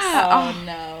nervous. Yeah. Oh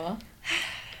no.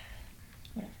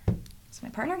 So my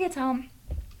partner gets home.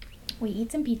 We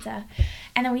eat some pizza,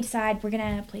 and then we decide we're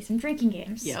gonna play some drinking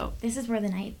games. Yo. This is where the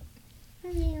night.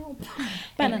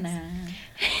 Banana.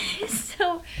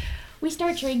 So we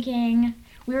start drinking.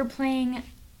 We were playing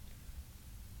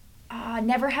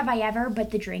Never Have I Ever,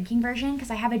 but the drinking version, because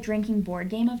I have a drinking board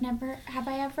game of Never Have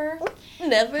I Ever.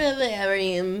 Never have I ever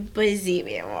even busy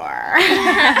before.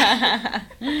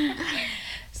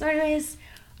 So anyways,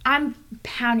 I'm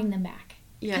pounding them back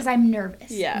Yeah. because I'm nervous.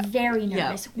 Yeah. Very Yeah.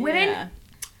 nervous. Yeah.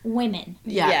 Women.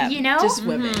 Yeah. You know? Just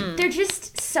women. They're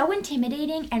just so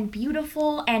intimidating and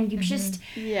beautiful, and you just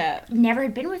Yeah. never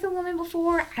had been with a woman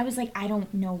before. I was like, I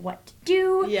don't know what to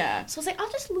do. Yeah. So I was like,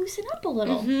 I'll just loosen up a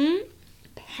little. Mm-hmm.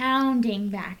 Pounding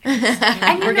back.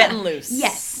 And you We're know- getting loose.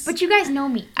 Yes, but you guys know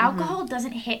me. Alcohol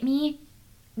doesn't hit me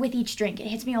with each drink. It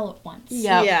hits me all at once.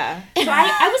 Yeah. Yeah. So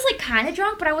I was like kind of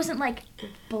drunk, but I wasn't like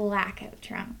blackout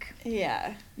drunk.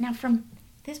 Yeah. Now from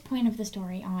this point of the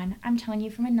story on, I'm telling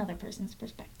you from another person's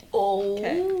perspective. Oh.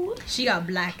 Okay. She got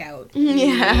blackout.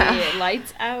 Yeah.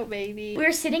 Lights out, baby. We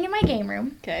were sitting in my game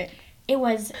room. Okay. It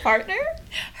was Partner?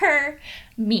 her,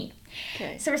 me.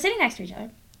 Okay. So we're sitting next to each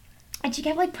other. And she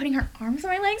kept like putting her arms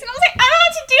on my legs, and I was like, I don't know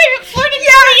what to do. I've been flirting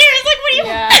for years. Like, what do you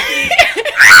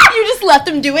want? You just let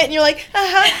them do it, and you're like,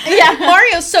 yeah,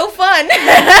 Mario's so fun.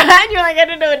 And you're like, I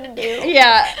don't know what to do.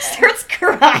 Yeah. Starts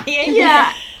crying.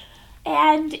 Yeah.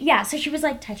 And yeah, so she was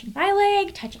like touching my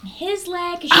leg, touching his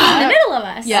leg, 'cause she was in the middle of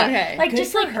us. Yeah. Okay. Like Good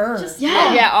just for like her. Just,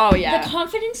 Yeah. Yeah. Oh yeah. The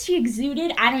confidence she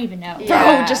exuded, I don't even know.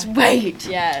 Yeah. Bro, just wait.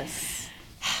 Yes.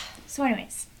 So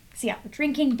anyways, so yeah, we're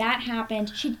drinking, that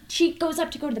happened. She goes up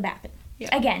to go to the bathroom.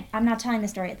 Yeah. Again, I'm not telling the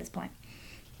story at this point.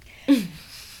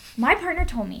 My partner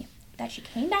told me that she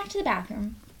came back to the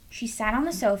bathroom, she sat on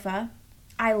the sofa,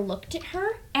 I looked at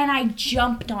her, and I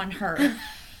jumped on her.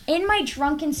 In my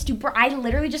drunken stupor, I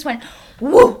literally just went,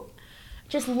 woo!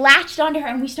 Just latched onto her,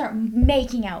 and we start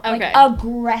making out, like, Okay.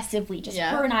 aggressively. Just Yeah.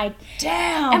 her and I.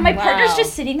 Damn. And my partner's wow.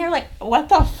 just sitting there like, what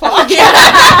the fuck? He's like,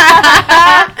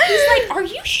 are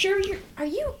you sure are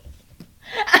you?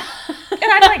 And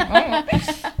I'm like, oh.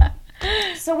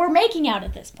 So we're making out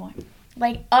at this point,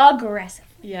 like aggressive.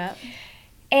 Yeah.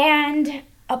 And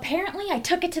apparently I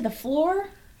took it to the floor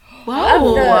of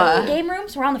Whoa. the game room.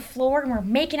 So we're on the floor and we're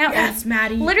making out. Yes,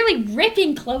 Maddie. Literally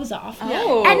ripping clothes off.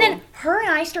 Oh. And then her and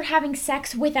I start having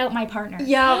sex without my partner.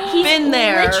 Yeah, He's been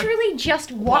there. literally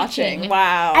just watching.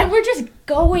 Wow. And we're just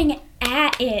going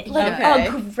at it, like Okay.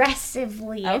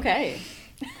 aggressively. Okay.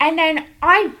 And then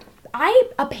I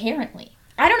apparently,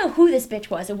 I don't know who this bitch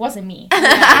was. It wasn't me.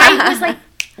 I was like,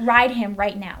 ride him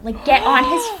right now. Like, get on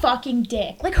his fucking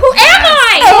dick. Like, who am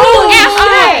I? Oh, Who am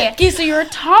I? Okay, so you're a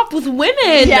top with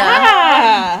women.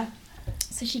 Yeah.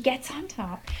 So she gets on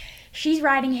top. She's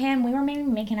riding him. We were maybe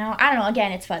making out. I don't know.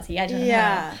 Again, it's fuzzy. I don't know.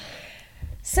 Yeah.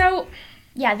 So,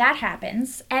 yeah, that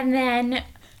happens. And then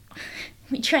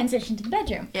we transition to the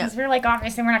bedroom. Because we're like,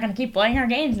 obviously, we're not going to keep playing our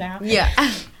games now. Yeah.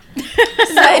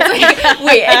 It's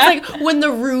like when the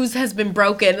ruse has been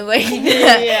broken. Like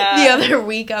Yeah. the other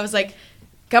week, I was like,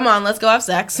 "Come on, let's go have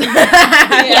sex." Like,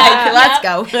 let's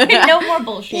go. No more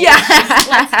bullshit. Yeah. Just,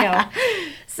 let's go.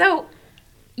 So,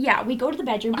 yeah, we go to the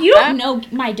bedroom. You don't know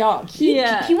my dog. He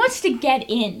wants to get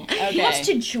in. He Okay. wants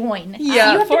to join.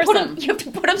 Yeah, you have to force put him. You have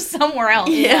to put him somewhere else.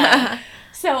 Yeah.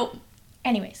 So,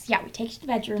 anyways, yeah, we take it to the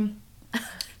bedroom,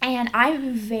 and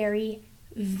I'm very,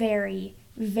 very,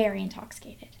 very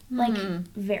intoxicated. Like,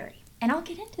 very. And I'll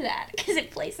get into that because it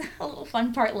plays a little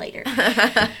fun part later.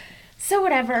 So,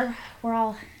 whatever, we're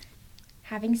all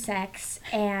having sex,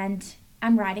 and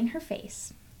I'm riding her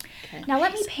face. Okay. Now,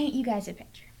 let me paint you guys a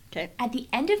picture. Okay. At the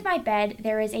end of my bed,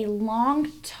 there is a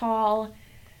long, tall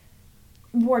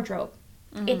wardrobe.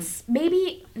 It's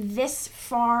maybe this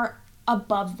far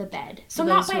above the bed. So For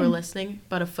not those by who are listening,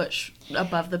 but a foot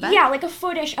above the bed. yeah, like a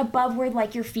footish above where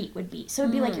like your feet would be. So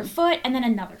it'd be like your foot and then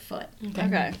another foot.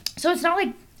 Okay. So it's not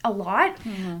like a lot,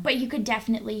 but you could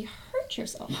definitely hurt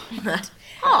yourself.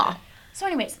 Aw. So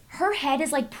anyways, her head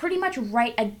is like pretty much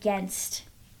right against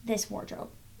this wardrobe.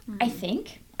 I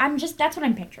think. That's what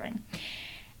I'm picturing.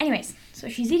 Anyways, so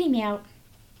she's eating me out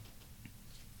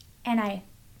and I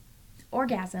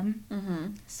orgasm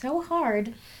so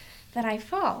hard that I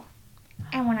fall.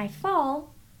 And when I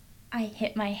fall, I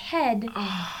hit my head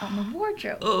on the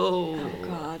wardrobe. Oh.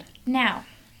 God. Now,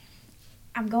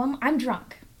 I'm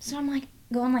drunk. So I'm like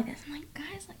going like this. I'm like,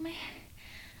 guys, like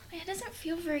it doesn't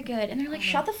feel very good. And they're like,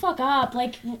 shut the fuck up.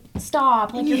 Like,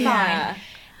 stop. Like, you're Yeah. fine.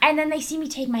 And then they see me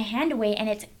take my hand away, and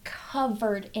it's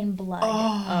covered in blood.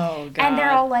 Oh god. And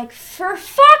they're all like, for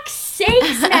fuck's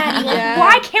sakes, Maddie. Like, Yeah.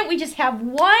 why can't we just have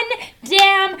one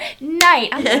damn night?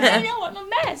 I'm like, I know, I'm a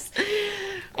mess.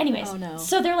 Anyways, Oh, no.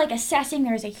 so they're like assessing.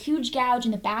 There's a huge gouge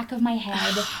in the back of my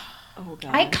head. Oh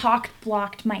god. I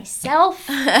cock-blocked myself.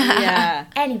 Yeah.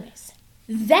 Anyways,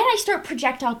 then I start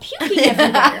projectile puking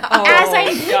everywhere as I'm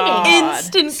bleeding. God.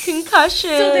 Instant concussion.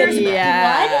 So there's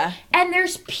Yeah. blood and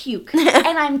there's puke.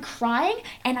 And I'm crying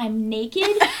and I'm naked.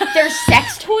 There's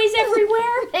sex toys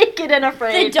everywhere. Naked and The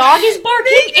afraid. dog is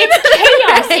barking. It's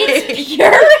chaos. It's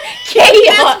pure This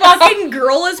chaos. fucking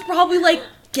girl is probably like,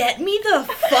 get me the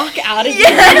fuck out of here.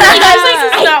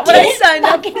 This is not what I signed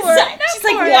up fucking for. sign up She's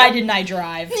like, for it. why didn't I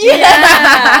drive?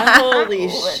 Yeah. Holy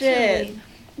shit.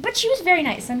 But she was very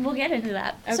nice, and we'll get into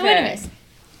that. So Okay. anyways,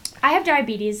 I have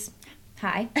diabetes.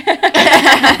 Hi.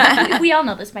 We all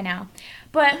know this by now.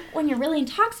 But when you're really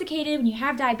intoxicated, when you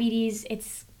have diabetes,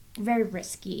 it's very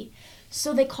risky.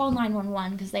 So they call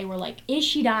 911 because they were like, is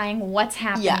she dying? What's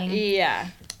happening? Yeah.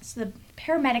 So the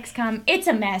paramedics come. It's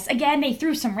a mess. Again, they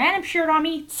threw some random shirt on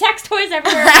me, sex toys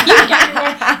everywhere, puke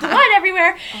everywhere, blood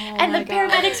everywhere. And the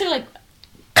paramedics are like,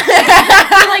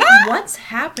 You're like, what's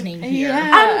happening here?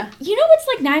 Yeah. you know it's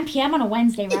like 9 p.m. on a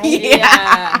Wednesday, right?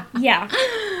 Yeah. Yeah.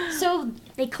 So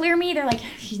they clear me. They're like,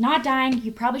 she's not dying.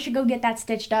 You probably should go get that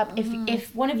stitched up.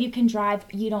 If one of you can drive,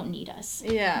 you don't need us.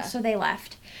 Yeah. So they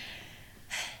left.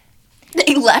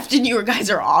 They left and you guys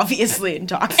are obviously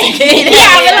intoxicated.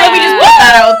 Yeah. We just put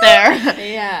that out there.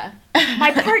 Yeah.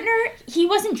 My partner, he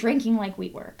wasn't drinking like we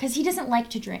were because he doesn't like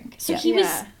to drink. So he was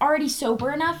Yeah. already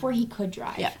sober enough where he could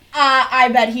drive. Yeah. I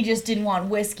bet he just didn't want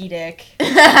whiskey dick.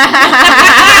 Probably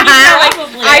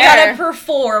I gotta there.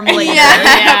 perform later.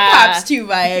 Yeah. Pops 2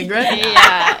 Viagra.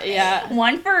 Yeah. Yeah.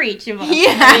 One for each of us.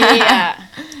 Yeah. Yeah.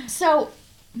 So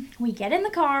we get in the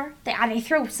car. They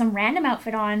throw some random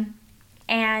outfit on,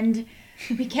 and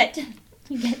we get to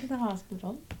the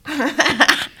hospital.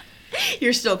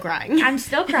 You're still crying. I'm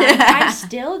still crying. I'm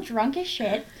still drunk as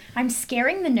shit. I'm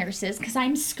scaring the nurses because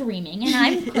I'm screaming and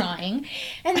I'm crying.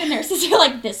 And the nurses are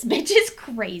like, this bitch is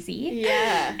crazy.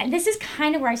 Yeah. And this is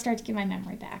kind of where I start to get my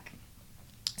memory back.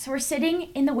 So we're sitting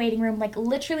in the waiting room, like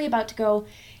literally about to go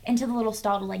into the little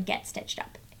stall to like get stitched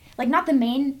up. Like not the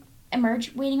main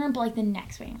emerge waiting room, but like the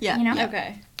next waiting room. Yeah. You know?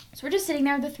 Okay. So we're just sitting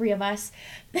there, the three of us.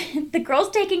 The girl's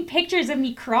taking pictures of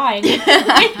me crying with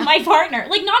my partner.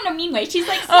 Like, not in a mean way. She's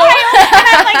like, smile. And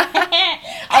I'm like,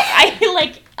 I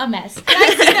like a mess. Can I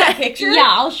see that picture? Yeah,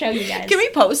 I'll show you guys. Can we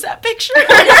post that picture?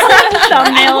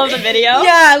 Thumbnail of the video.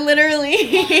 Yeah, literally.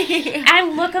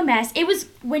 I look a mess. It was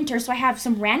winter, so I have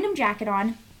some random jacket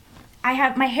on. I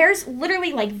have, my hair's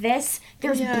literally like this.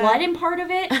 There's Yeah. blood in part of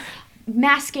it.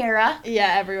 Mascara.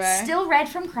 Yeah, everywhere. Still red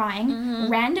from crying.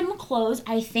 Random clothes.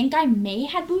 I think I may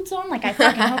have boots on. Like, I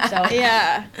fucking hope so.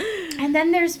 Yeah. And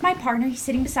then there's my partner. He's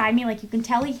sitting beside me. Like, you can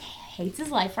tell he hates his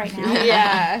life right now.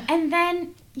 Yeah. And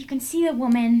then you can see the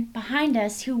woman behind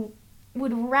us who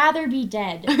would rather be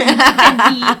dead than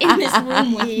be in this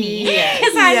room with me. Yes.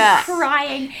 Because I'm Yeah.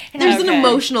 crying. And There's I'm an Okay.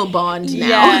 emotional bond now.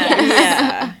 Yeah.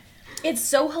 Yeah. It's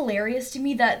so hilarious to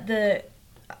me that the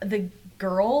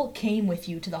girl came with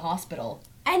you to the hospital.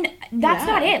 And that's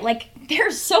Yeah. not it. Like,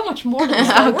 there's so much more to this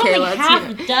story. Okay, We're only let's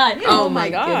half hear done. Oh Oh my my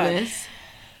God. goodness.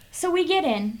 So we get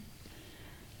in,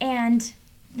 and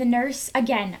the nurse,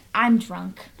 again, I'm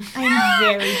drunk. I'm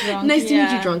very drunk. Nice to meet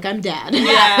Yeah. you, drunk. I'm Dad.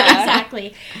 Yeah.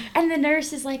 Exactly. And the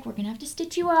nurse is like, we're going to have to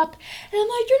stitch you up. And I'm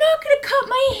like, you're not going to cut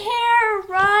my hair,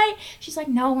 right? She's like,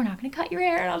 no, we're not going to cut your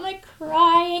hair. And I'm like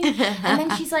crying. And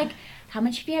then she's like, how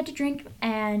much have you had to drink?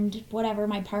 And whatever,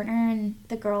 my partner and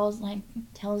the girls like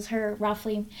tells her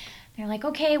roughly. They're like,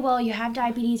 okay, well, you have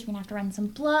diabetes. We're going to have to run some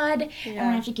blood. And we're going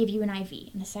to have to give you an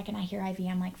IV. And the second I hear IV,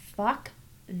 I'm like, fuck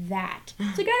that.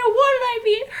 It's like, I don't want an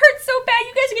IV. It hurts so bad.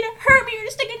 You guys are going to hurt me. You're going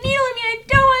to stick a needle in me. I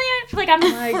don't want it. Like, I'm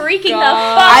freaking the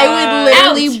God. fuck I would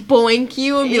literally out. boink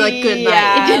you and be like, good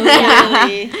Yeah,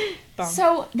 night. literally.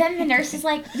 So then the nurse is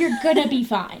like, you're gonna be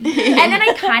fine. And then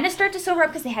I kind of start to sober up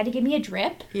because they had to give me a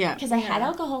drip. Yeah. Because I had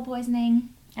alcohol poisoning.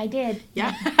 I did.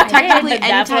 Yeah. I Technically, did.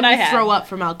 That's what anytime I you had. throw up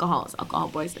from alcohol is alcohol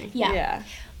poisoning. Yeah. Yeah.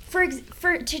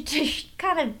 To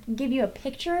kind of give you a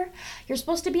picture, you're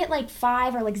supposed to be at like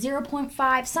 5 or like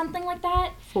 0.5, something like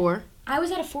that. 4. I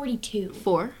was at a 42.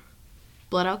 4.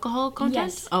 Blood alcohol content?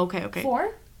 Yes. Okay, okay.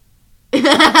 4?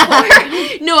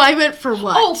 No, I meant for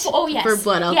what? Oh, yes. For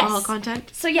blood alcohol Yes. content?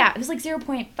 So yeah, it was like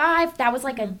 0.5. That was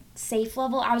like a safe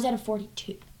level. I was at a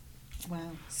 42.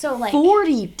 Wow. So like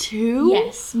 42?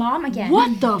 yes, mom again.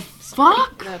 What the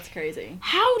fuck? That's crazy.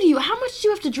 How much do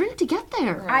you have to drink to get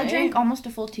there? I drank almost a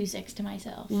full 2-6 to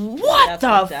myself. What That's the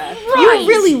fucked up. You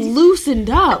really loosened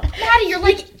up. Maddie, you're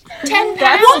like 10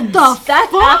 That's- pounds. What the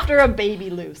That's fuck? after a baby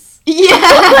loose. Yeah.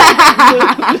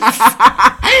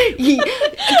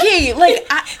 Okay, like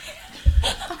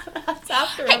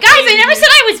Hey, guys, I never said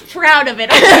I was proud of it,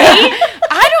 okay?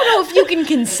 I don't know if you can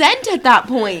consent at that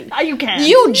point. You can.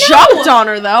 You jumped on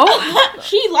her though.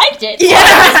 She liked it. Yeah.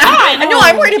 I know.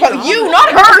 I'm worried about you,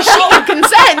 not her. She can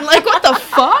consent. Like what the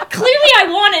fuck? Clearly I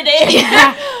wanted it.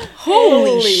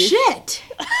 Holy shit.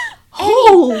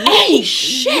 Holy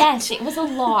shit. Yes, it was a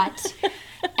lot.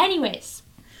 Anyways.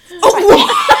 You're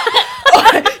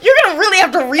gonna really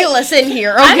have to reel us in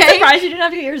here, I'm okay? surprised you didn't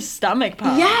have to get your stomach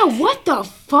pumped. Yeah, what the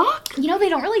fuck? You know, they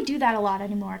don't really do that a lot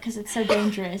anymore because it's so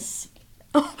dangerous.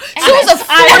 So it's a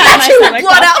I had my 42 stomach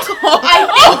blood pumped. alcohol.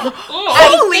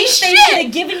 Holy They shit. should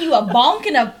have given you a bonk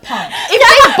and a pump. If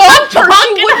they bumped her,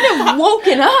 she wouldn't have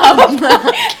woken up. I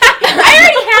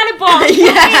already had a bomb.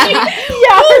 Yeah.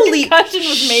 Holy concussion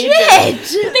was major. shit.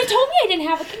 But they told me I didn't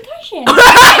have a concussion.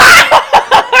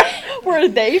 Were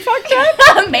they fucked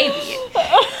up? Maybe.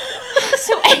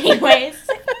 So, anyways,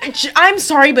 I'm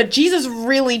sorry, but Jesus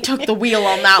really took the wheel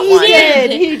on that one.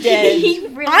 He did. he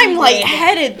really I'm did.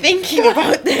 lightheaded thinking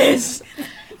about this.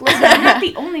 Listen, I'm not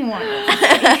the only one.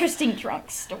 Interesting drunk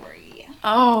story.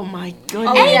 Oh my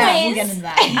goodness. Oh, yeah, Anyways. we'll get into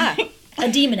that.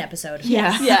 A demon episode.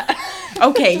 Yeah. Yeah.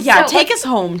 Okay, yeah, So, take us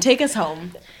home. Take us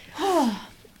home.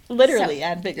 Literally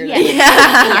and figuratively.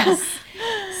 Yes.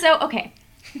 So, okay.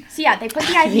 So, yeah, they put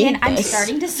the IV in. I'm this.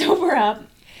 starting to sober up.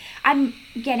 I'm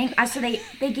getting, so they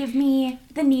give me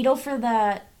the needle for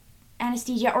the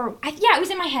anesthesia, or, it was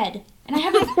in my head. And I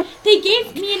have, they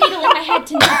gave me a needle in my head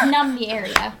to numb the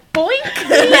area. Boink.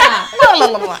 Yeah. La,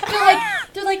 la, la, la.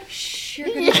 They're like, shh, you're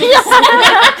gonna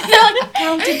They're like,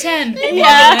 count to 10.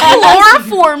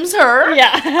 Chloroforms her.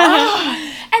 Yeah.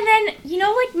 And then, you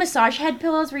know, like massage head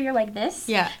pillows where you're like this?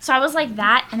 Yeah. So I was like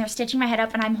that, and they're stitching my head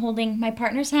up, and I'm holding my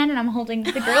partner's hand, and I'm holding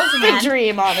the girl's The hand.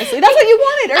 dream, honestly. That's what you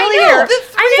wanted I earlier. know.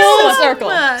 I know. Full circle.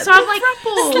 So I'm like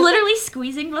literally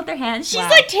squeezing both their hands. She's Wow.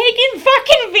 like taking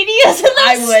fucking videos of them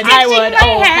I would. stitching my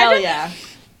Oh, head. hell yeah.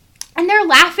 And they're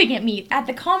laughing at me at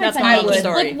the comments That's I'm my making,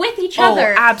 story. like with each Oh,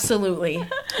 other. absolutely.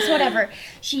 So whatever.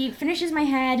 She finishes my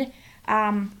head.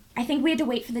 I think we had to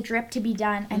wait for the drip to be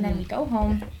done, and then we go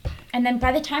home. And then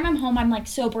by the time I'm home, I'm like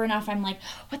sober enough. I'm like,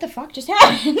 what the fuck just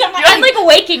happened? I'm like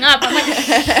waking up. I'm like,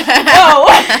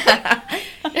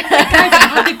 Guys, I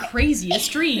had the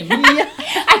craziest dream.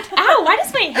 ow, why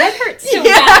does my head hurt so Oh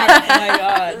bad? my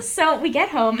god. So we get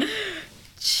home.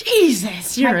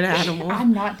 Jesus, you're an animal.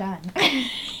 I'm not done.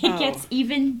 It gets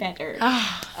even better.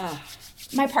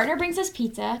 My partner brings us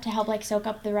pizza to help like soak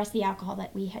up the rest of the alcohol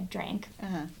that we had drank. So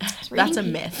we're That's eating a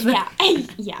myth. Yeah,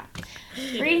 yeah.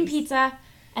 We're eating pizza,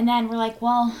 and then we're like,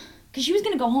 well, because she was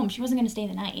gonna go home, she wasn't gonna stay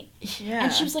the night, Yeah.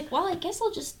 and she was like, well, I guess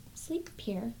I'll just sleep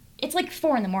here. It's like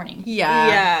 4 a.m. Yeah.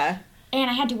 Yeah. And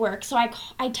I had to work, so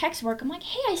I text work. I'm like,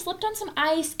 hey, I slipped on some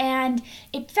ice, and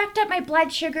it fucked up my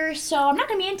blood sugar, so I'm not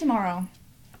gonna be in tomorrow.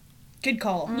 Good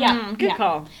call. Yeah, Good yeah.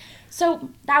 call. So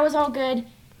that was all good.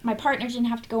 My partner didn't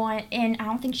have to go in. I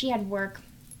don't think she had work.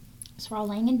 So we're all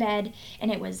laying in bed,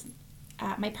 and it was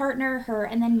my partner, her,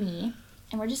 and then me,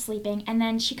 and we're just sleeping. And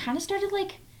then she kind of started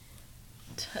like,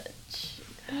 Touch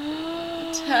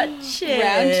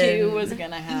Round 2 was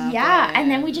gonna happen. yeah. And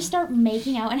then we just start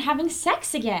making out and having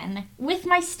sex again with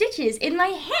my stitches in my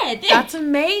head. That's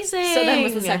amazing. So then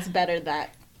was the sex better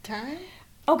that time?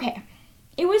 Okay.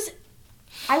 It was,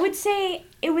 I would say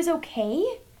it was okay.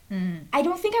 I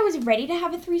don't think I was ready to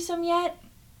have a threesome yet.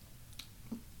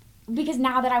 Because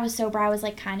now that I was sober, I was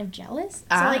like kind of jealous.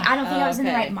 So like I don't think I was in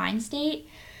the okay. right mind state.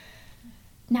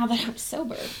 Now that I'm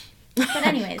sober. But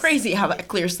anyways. Crazy how that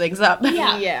clears things up.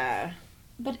 Yeah. Yeah.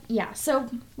 But yeah, so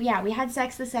yeah, we had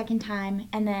sex the second time,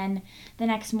 and then the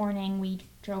next morning we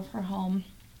drove her home.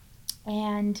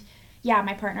 And yeah,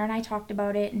 my partner and I talked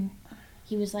about it, and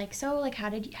he was like, so like how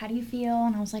do you feel?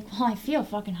 And I was like, well, I feel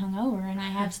fucking hungover and I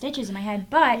have stitches in my head,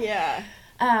 but Yeah.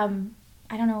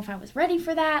 I don't know if I was ready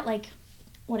for that, like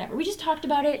whatever. We just talked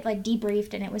about it, like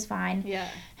debriefed, and it was fine. Yeah.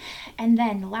 And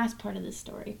then the last part of this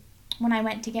story, when I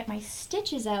went to get my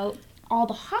stitches out, all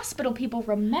the hospital people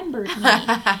remembered me.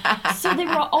 So they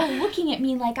were all looking at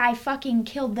me like I fucking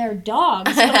killed their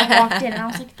dogs when I walked in. And I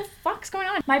was like, what the fuck's going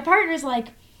on? My partner's like,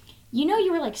 you know,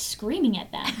 you were like screaming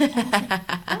at them. And I was like,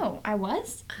 oh, I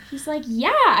was? He's like,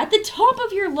 yeah, at the top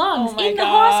of your lungs Oh my in the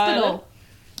God. hospital.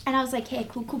 And I was like, hey,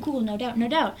 cool, no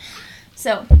doubt.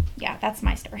 So yeah, that's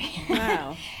my story.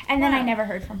 Wow. And then I never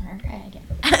heard from her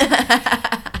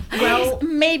again. Well,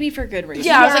 maybe for good reason.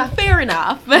 Yeah, I was like, fair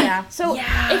enough. Yeah. So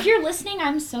Yeah. if you're listening,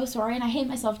 I'm so sorry, and I hate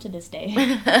myself to this day.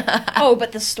 Oh,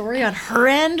 but the story on her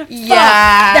end?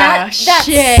 Yeah, that's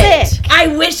shit. sick. I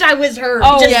wish I was her.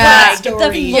 Oh, just yeah. for that The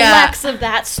story. Yeah. flex of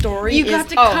that story You is, got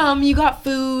to come. You got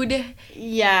food.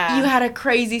 Yeah. You had a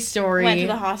crazy story. went to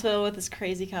the hospital with this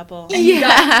crazy couple.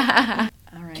 Yeah.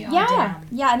 All right. Yeah. damn.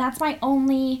 Yeah, and that's my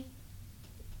only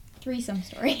threesome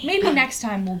story. Maybe next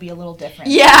time will be a little different.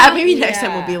 Yeah, maybe next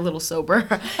time we'll Yeah. be a little sober.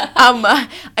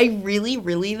 I really,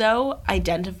 really though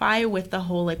identify with the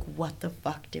whole like, what the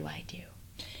fuck do I do?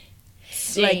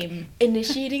 Like Same.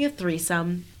 initiating a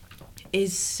threesome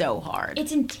is so hard.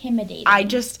 It's intimidating. I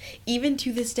just, even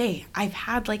to this day, I've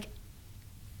had like,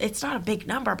 it's not a big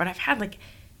number, but I've had like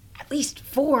at least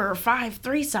 4 or 5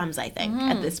 threesomes, I think,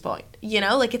 at this point. You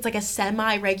know, like it's like a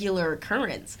semi-regular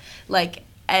occurrence. Like,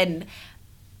 and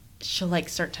she'll like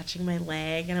start touching my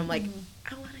leg, and I'm like,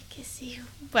 I want to kiss you,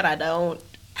 but I don't.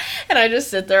 And I just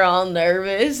sit there all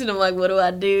nervous, and I'm like, what do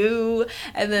I do?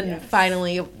 And then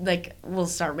finally, like, we'll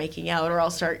start making out, or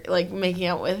I'll start, like, making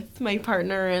out with my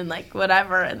partner and, like,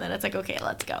 whatever. And then it's like, okay,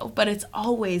 let's go. But it's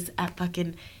always at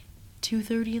fucking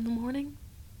 2:30 in the morning.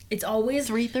 It's always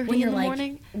 3:30 when in you're the like,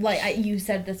 morning. you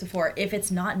said this before. If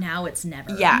it's not now, it's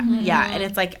never. Yeah, yeah. And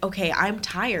it's like, okay, I'm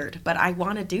tired, but I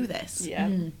want to do this. Yeah.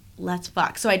 Let's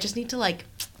fuck. So I just need to, like,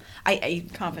 I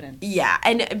Confidence. yeah,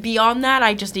 and beyond that,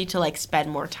 I just need to like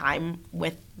spend more time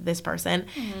with this person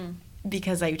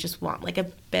because I just want like a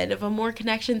bit of a more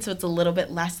connection. So it's a little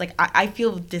bit less like I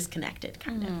feel disconnected,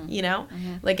 kind of, you know,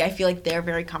 like I feel like they're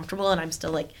very comfortable and I'm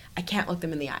still like I can't look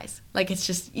them in the eyes. Like it's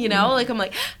just like I'm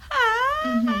like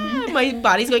my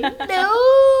body's going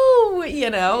no, you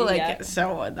know, like Yeah.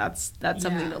 so that's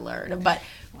something to learn. But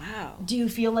Wow. Do you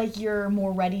feel like you're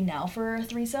more ready now for a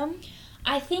threesome?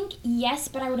 I think yes,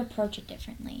 but I would approach it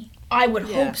differently. I would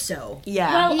Yeah. hope so.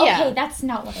 yeah, Well, Yeah. okay, that's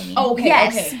not what I mean. Okay,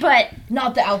 yes, okay. but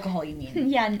Not the alcohol, you mean?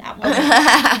 yeah, no.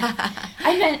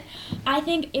 I meant I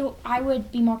think I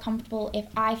would be more comfortable if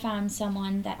I found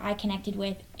someone that I connected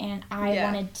with and I Yeah.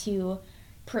 wanted to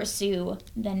pursue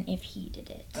than if he did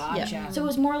it. Gotcha. So it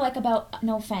was more like about,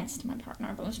 no offense to my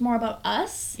partner, but it was more about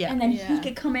us, Yeah. and then Yeah. he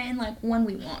could come in like when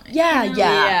we wanted. yeah, you know?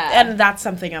 yeah, Yeah. and that's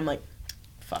something I'm like,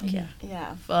 fuck yeah,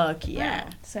 Yeah. fuck yeah.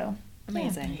 So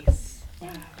Amazing.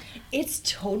 It's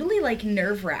totally like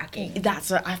nerve wracking.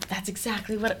 That's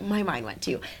exactly what my mind went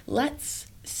to. Let's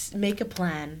make a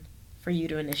plan for you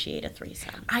to initiate a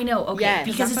threesome. I know, okay, Yes.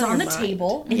 because That's it's on on your the mind.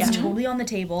 table. It's Yeah. totally on the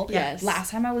table. Yes.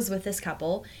 Last time I was with this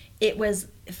couple, it was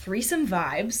threesome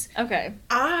vibes. Okay.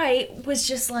 I was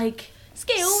just like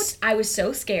scared. I was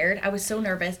so scared. I was so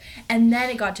nervous. And then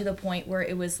it got to the point where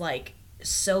it was like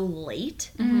so late.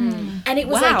 And it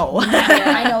was Wow. like,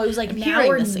 I know, it was like now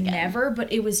hearing or this again. never,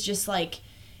 but it was just like,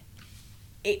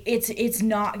 it's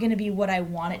not going to be what I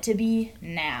want it to be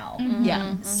now.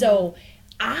 Yeah. So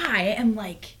I am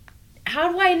like,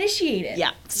 how do I initiate it?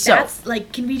 Yeah, so- That's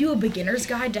like, can we do a beginner's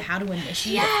guide to how to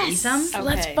initiate a threesome? Okay.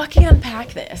 Let's fucking unpack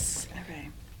this. Okay.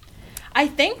 I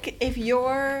think if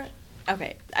you're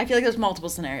okay, I feel like there's multiple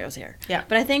scenarios here. Yeah.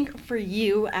 But I think for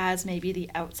you as maybe the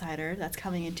outsider that's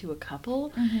coming into a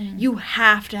couple, you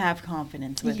have to have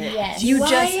confidence with Yes. it. You Do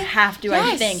just I? have to, I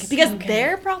Yes. think. Because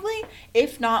they're probably,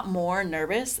 if not more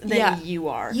nervous than Yeah. you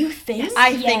are. You think?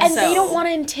 I think And so. they don't want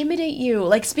to intimidate you.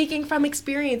 Like, speaking from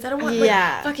experience, I don't want,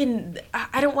 Yeah.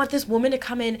 I don't want this woman to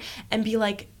come in and be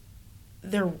like,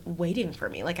 they're waiting for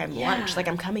me. Like, I'm lunch. Like,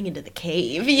 I'm coming into the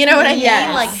cave. You know what I Yes.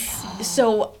 mean? Like,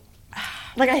 so,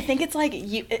 Like, I think it's like,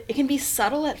 it can be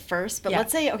subtle at first, but Yeah.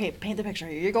 let's say, okay, paint the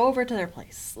picture. You go over to their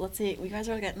place. Let's say you guys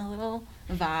are getting a little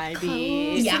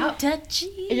vibey. Yeah.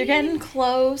 touchy. You're getting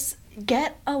close.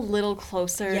 Get a little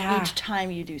closer Yeah. each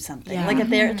time you do something. Yeah. Like if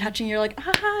they're touching, you're like,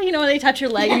 ah, you know, when they touch your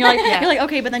leg, and you're like,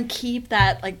 okay, but then keep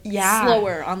that like Yeah.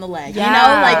 slower on the leg. Yeah. You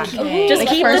know, like Okay. just Like,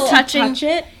 keep first the you touching. touch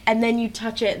it, and then you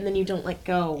touch it, and then you don't let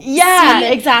go. Yeah, And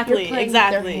then exactly, you're playing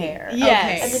exactly. With their hair.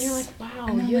 Yes. And then you're like,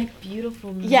 wow, you have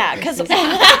beautiful. Yeah, because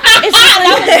necklaces. it's just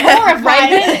like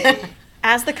right.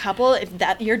 As the couple, if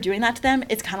that you're doing that to them,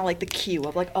 it's kind of like the cue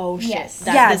of like, oh shit, Yes.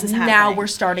 this is happening. now we're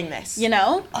starting this. you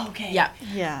know, Okay. Yeah.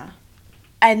 yeah.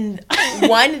 And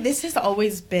this has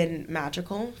always been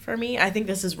magical for me. I think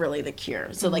this is really the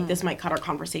cure. So, like, this might cut our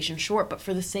conversation short, but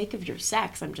for the sake of your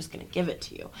sex, I'm just going to give it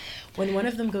to you. When one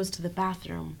of them goes to the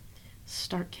bathroom,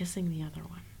 start kissing the other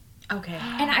one. Okay.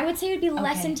 And I would say it would be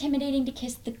less Okay. intimidating to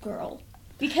kiss the girl.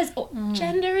 Because,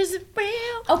 Gender is real.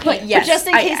 okay, But yes, But just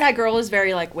in I- case that girl is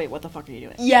very like, wait, what the fuck are you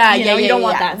doing? Yeah, You know, you don't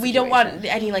want that We don't want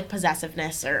situation. any, like,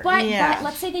 possessiveness or... but Yeah.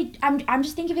 let's say I'm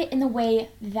just thinking of it in the way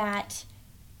that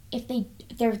if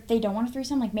they don't want a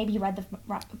threesome, like maybe you read the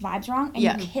vibes wrong, and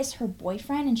Yeah. you kiss her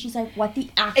boyfriend, and she's like, "What the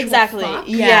actual Exactly. fuck?"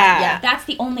 Yeah. That's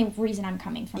the only reason I'm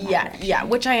coming from. That Yeah, direction. yeah,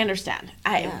 which I understand.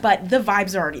 But the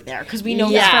vibes are already there because we know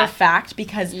this Yeah. for a fact.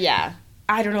 Because Yeah.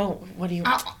 I don't know. What do you?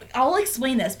 I'll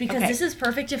explain this because Okay. this is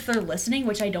perfect if they're listening,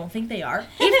 which I don't think they are.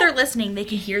 If they're listening, they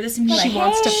can hear this and be She like,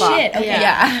 wants to fuck. shit. Okay.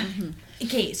 Yeah.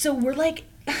 Okay, so we're like,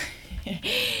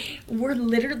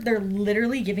 they're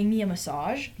literally giving me a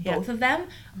massage, Yeah. both of them.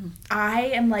 I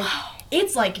am like,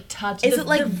 it's like touch. Is the- it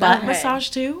like the butt vibe. massage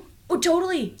too? Oh,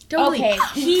 totally. Okay.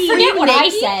 He, Forget what I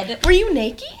naked? said. Were you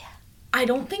naked? I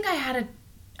don't think I had a.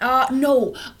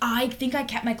 No, I think I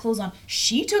kept my clothes on.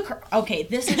 She took her. Okay,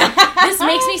 this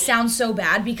makes me sound so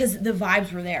bad because the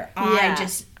vibes were there. Yeah. I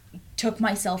just took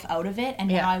myself out of it, and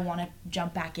Yeah. now I want to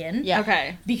jump back in. Yeah.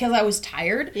 Okay. Because I was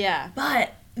tired. Yeah.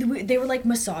 But they were like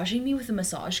massaging me with a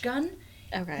massage gun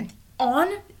Okay.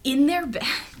 in their bed.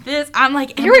 I'm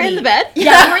like, You were in Emily- the bed?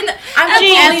 Yeah, we're in the. I'm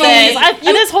like, Jesus.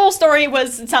 This whole story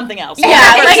was something else.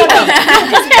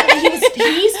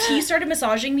 he started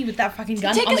massaging me with that fucking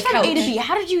gun Take on us the from couch. A to B.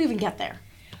 How did you even get there?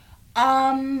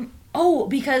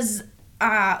 Because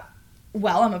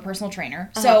well, I'm a personal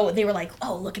trainer. So they were like,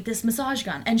 "Oh, look at this massage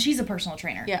gun." And she's a personal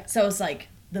trainer. Yeah. So it's like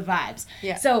the vibes.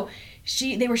 Yeah. So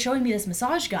they were showing me this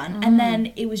massage gun and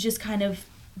then it was just kind of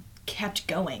kept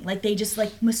going. Like they just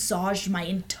like massaged my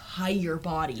entire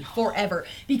body forever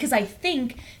because I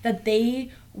think that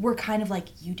they were kind of like,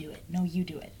 "You do it. No, you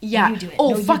do it. Yeah. You do it.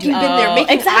 Oh, no, you fucking do it." been there.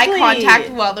 Making exactly. eye contact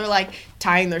while they're like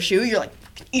tying their shoe. You're like,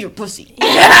 eat your pussy.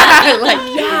 Like,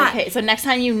 yeah. Okay, so next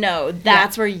time you know,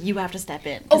 that's where you have to step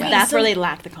in. 'Cause Okay, that's so- where they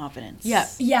lack the confidence. Yeah.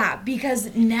 Yeah,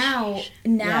 because now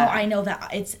Yeah. I know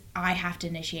that I have to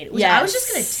initiate it. Which I was just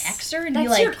gonna Yes. text her and That's be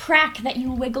like, your crack that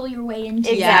you wiggle your way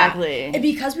into. Exactly. And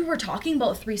because we were talking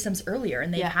about threesomes earlier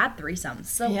and they've Yeah. had threesomes.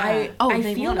 So Yeah. I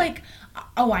they feel want like,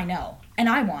 I know. And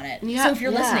I want it. Yeah. So if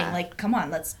you're Yeah. listening, like, come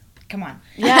on.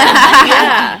 Yeah.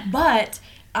 Yeah. But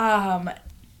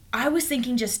I was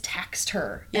thinking just text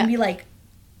her Yeah. and be like,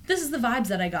 this is the vibes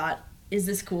that I got. Is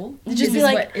this cool? Just is be this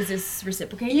like- is this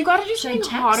reciprocated? You gotta do Should I something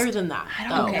text? hotter than that. I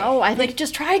don't though. know. I think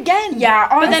just try again. Yeah,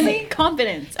 But honestly. then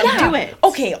confidence. Yeah. Do it.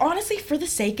 Okay, honestly, for the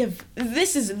sake of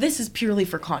this is purely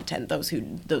for content. Those who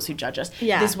judge us.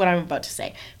 Yeah. This is what I'm about to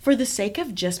say. For the sake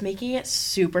of just making it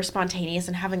super spontaneous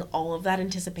and having all of that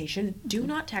anticipation, do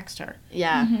not text her.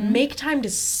 Yeah. Make time to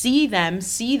see them,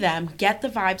 get the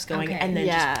vibes going, Okay. and then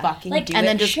Yeah. just fucking Like, do And it.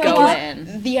 then just Show go up.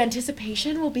 in. The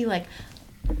anticipation will be like,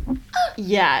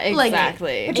 Yeah, Like,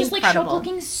 exactly. But just like show up Incredible.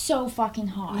 looking so fucking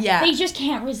hot. Yeah. They just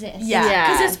can't resist. Yeah.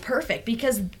 Yeah. Because it's perfect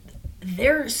because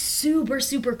they're super,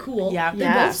 super cool. Yeah. They're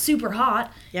Yeah. both super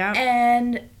hot. Yeah.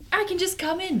 And I can just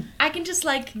come in. I can just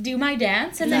like do my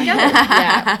dance and then go.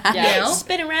 yeah. Yeah. You know?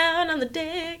 spin around on the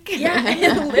dick.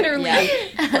 Yeah, literally.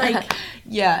 Yeah. Like,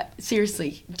 Yeah,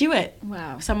 seriously, do it.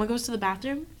 Wow. If someone goes to the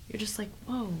bathroom, you're just like,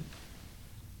 whoa.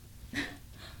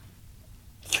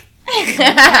 and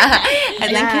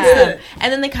then Yeah. kiss them.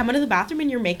 And then they come into the bathroom and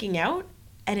you're making out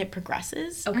and it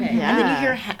progresses. okay. Yeah. And then you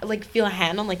hear feel a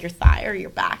hand on like your thigh or your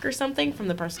back or something from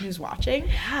the person who's watching.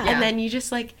 Yeah. And then you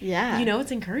just like, Yeah. you know,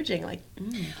 it's encouraging. Like,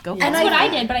 go for That's it. what I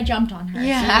did, but I jumped on her.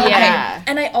 Yeah. Yeah.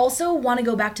 And I also want to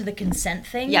go back to the consent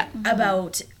thing. Yeah.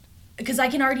 About, because I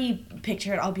can already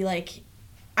picture it. I'll be like,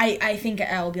 I think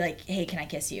I'll be like, hey, can I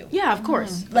kiss you? Yeah, of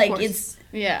course. Of Like, course. it's,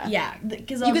 Yeah. yeah.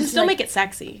 Because you can still make it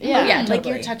sexy. Yeah. Yeah, Like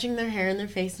totally. you're touching their hair and their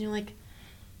face and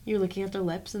you're looking at their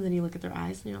lips and then you look at their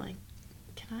eyes and you're like,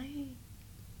 can I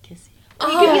kiss you? Or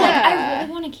you could be like, Yeah. I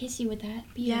really want to kiss you. Would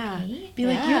that be Yeah. okay? Be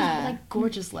like, you have Yeah. like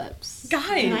gorgeous lips. Guys.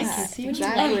 Can I kiss you?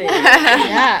 Exactly.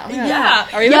 yeah. Yeah.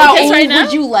 Are we able to kiss right now?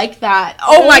 Would you like that?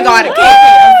 Oh my god. Okay.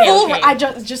 Okay, Full, okay. I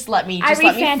just let me I read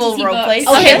full fantasy role books. play.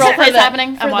 Okay, So role play's for the-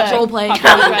 happening. for I'm the- watching. Role play.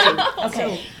 Popcorn's ready.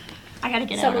 Okay. I gotta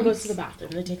get Someone out. goes to the bathroom.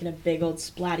 They're taking a big old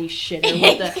splatty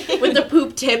shitter with the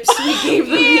poop tips we gave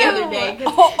them the other day.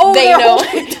 They know.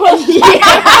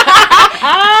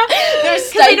 They're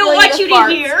they don't want you to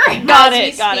hear. Got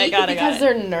it. Got it. Got it. Because Got it.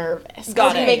 they're nervous.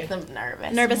 Got We it. Make them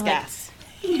nervous. Nervous gas.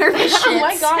 Nervous Oh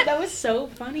my shits. god, that was so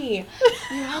funny.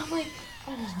 You have like,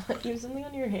 you have something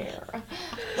on your hair.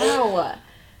 Wow.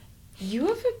 You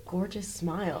have a gorgeous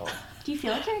smile. Do you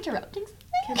feel like you're interrupting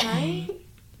something? Can I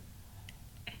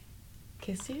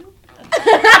kiss you?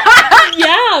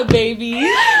 Yeah, baby.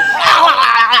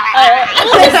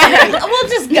 We'll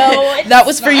just go. That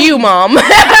was for you, Mom.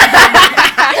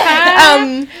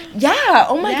 Yeah.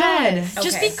 Oh my Yes. god.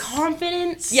 Just Okay. be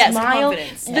confident. Yes, smile.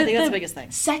 confidence. I think that's the biggest thing.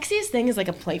 Sexiest thing is like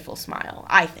a playful smile.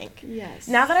 I think. Yes.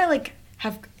 Now that I like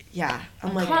have, yeah,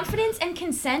 I'm like, Confidence and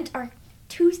consent are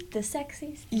the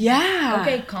sexiest. Yeah.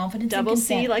 Okay, confidence Double and C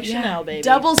consent. like Chanel, baby.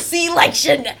 Double C like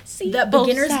Chanel. See, The both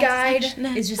beginner's sides guide like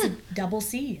Chanel. is just a double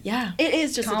C. Yeah. It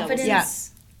is just Confidence a double C.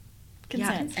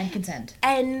 Consent. and consent.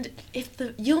 And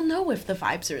you'll know if the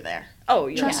vibes are there. Oh,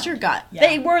 yeah. Trust your gut. Yeah.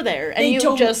 They were there, and They you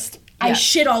don't- just. I Yeah.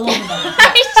 shit all over them.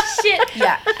 Shit.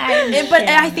 Yeah. I But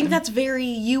I think that's very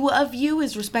you of you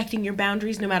is respecting your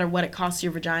boundaries no matter what it costs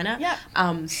your vagina. Yeah.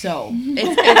 So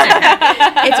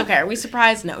it's okay. Are we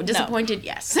surprised? No. Disappointed?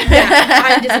 Yes.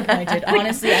 I'm disappointed.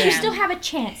 Honestly, I you am. still have a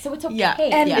chance, so it's okay. Yeah.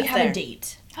 and Yeah, we have fair. a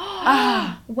date.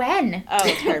 When? Oh,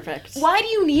 it's perfect. Why do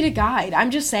you need a guide? I'm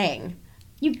just saying.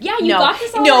 You No. got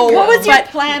this all No, on your What own. was your But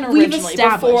plan we've originally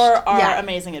established. before our Yeah.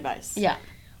 amazing advice? Yeah.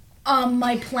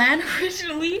 My plan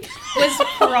originally was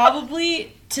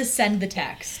probably to send the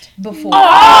text before. So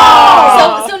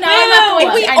now I'm not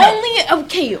going we to. I know.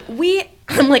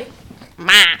 I'm like,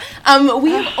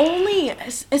 we have only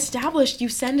established you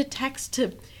send a text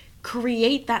to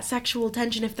create that sexual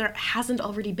tension if there hasn't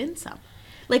already been some.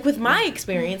 Like with my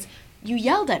experience, you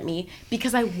yelled at me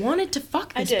because I wanted to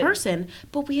fuck this did. person,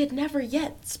 but we had never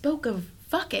yet spoke of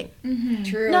fucking.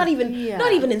 True. Not even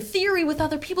in theory with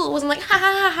other people. It wasn't like, ha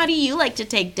ha ha, how do you like to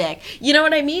take dick? You know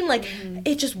what I mean? Like,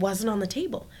 it just wasn't on the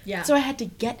table. Yeah. So I had to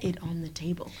get it on the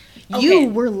table. Okay. You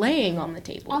were laying on the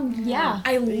table. Yeah.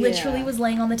 I literally Yeah. was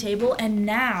laying on the table, and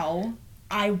now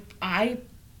I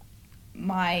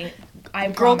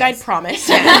Girl guide promise.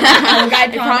 Girl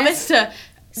guide I promise to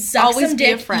suck always some be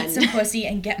a dick, friend. eat some pussy,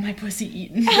 and get my pussy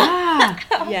eaten. Yeah.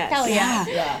 Yes. Hell yeah.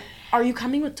 Yeah. Are you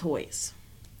coming with toys?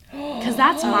 Because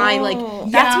that's my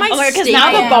that's Yeah. my Oh my god, because staple. now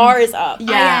I the am. bar is up.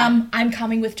 Yeah. I'm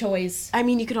coming with toys. I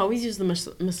mean, you could always use the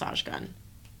massage gun.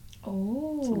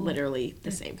 Oh. It's literally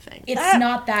the same thing. It's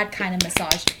not that kind of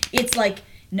massage. It's like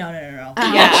no. Yeah,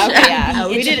 okay, yeah.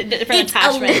 We It's did a different it's a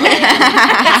attachment.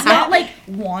 it's not like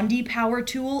wandy power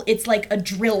tool. It's like a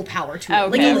drill power tool.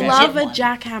 Okay, like You a legit love a one.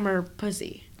 jackhammer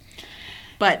pussy.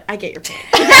 But I get your point.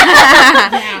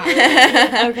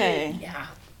 Okay. Yeah.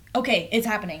 Okay, it's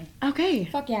happening. Okay.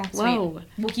 Fuck yeah. Whoa.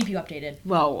 We'll keep you updated.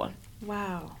 Whoa. Wow.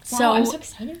 Wow, I'm so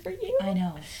excited for you. I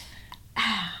know.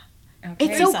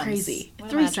 It's so Threesomes. crazy.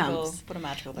 What a magical, Threesomes. what a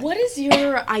magical thing. What is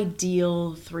your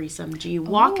ideal threesome, G?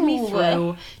 Walk me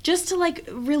through, just to like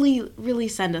really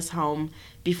send us home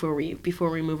before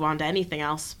we move on to anything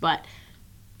else. But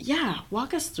yeah,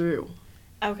 walk us through.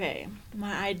 Okay,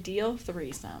 my ideal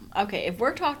threesome. Okay, if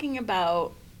we're talking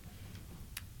about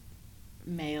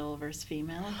male versus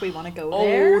female, if we want to go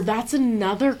there. Oh, that's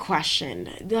another question.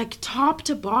 Like top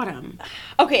to bottom.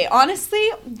 Okay, honestly,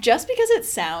 just because it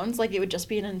sounds like it would just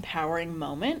be an empowering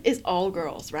moment is all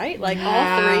girls, right? Like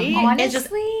all three. It's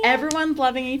just Honestly? everyone's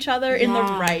loving each other in the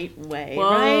Yeah. right way, Whoa.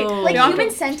 right? Like You don't have human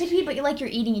to- centipede, but you're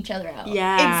eating each other out.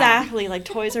 Yeah. Exactly. Like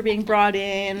toys are being brought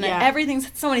in. Yeah. Everything's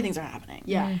so many things are happening.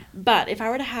 Yeah. But if I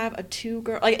were to have a two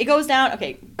girl, like it goes down.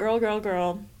 Okay, girl, guy,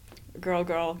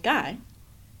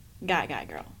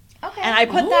 girl. Okay. And I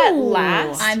put that Ooh.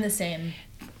 last I'm the same.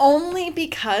 only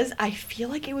because I feel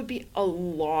like it would be a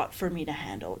lot for me to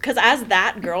handle. Because as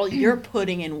that girl, you're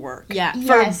putting in work. Yeah. For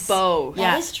Yes. both.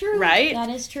 That is true. Right? That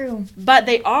is true. But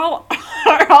they all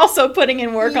are also putting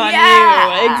in work on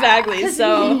Yeah. you. Exactly. Because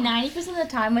So 90% of the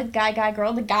time with guy,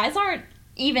 girl, the guys aren't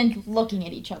even looking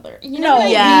at each other. You know no, what I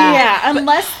mean? yeah,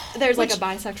 unless there's like a which-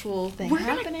 bisexual thing we're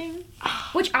gonna- happening.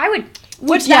 Which I would.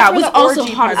 Which That's where was the also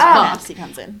orgy hot as part of fuck. fantasy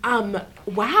comes in.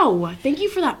 Wow. Thank you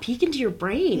for that peek into your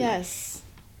brain. Yes.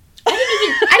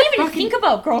 I didn't even think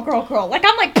about girl. Like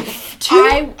I'm like.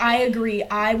 I agree.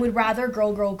 I would rather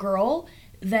girl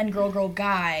than girl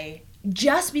guy.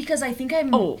 Just because I think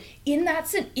I'm in that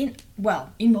sense, in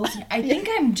most, I think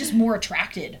I'm just more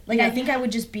attracted. Like I think I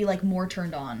would just be like more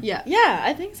turned on. Yeah. Yeah,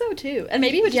 I think so too. And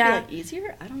maybe it would just Yeah. be like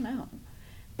easier. I don't know.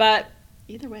 But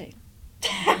either way,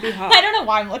 it'd be hot. I don't know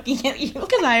why I'm looking at you.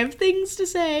 Because I have things to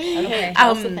say. Okay,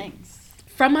 tell us the things.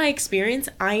 From my experience,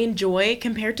 I enjoy,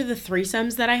 compared to the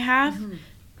threesomes that I have,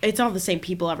 it's all the same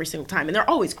people every single time, and they're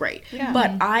always great. Yeah.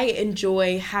 But I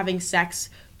enjoy having sex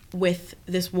with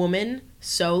this woman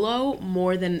solo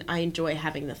more than I enjoy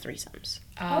having the threesomes.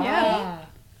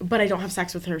 But I don't have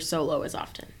sex with her solo as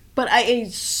often. But I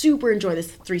super enjoy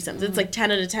this threesomes. It's like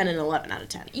 10 out of 10 and 11 out of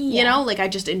 10. You Yeah. know? Like, I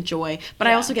just enjoy. But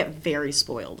I also get very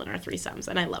spoiled in our threesomes,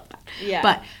 and I love that. Yeah.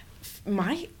 But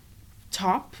my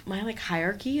like,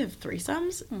 hierarchy of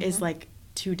threesomes is, like,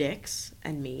 2 dicks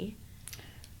and me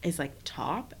is, like,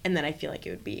 top. And then I feel like it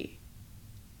would be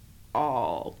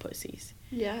all pussies.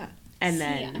 Yeah. And See,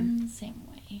 then, I'm the same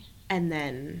way.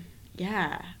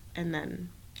 yeah. And then,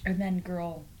 And then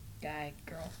girl, guy,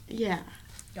 girl. yeah.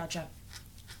 Gotcha.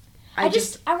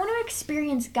 I want to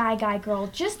experience guy, girl.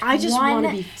 I just want want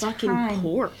to be fucking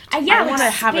porked. I want to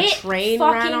like, have a spit train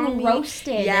run fucking on me.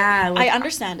 roasted. Yeah, like, I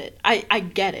understand it. I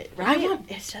get it, right? I want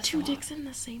it's just 2 a lot. dicks in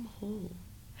the same hole.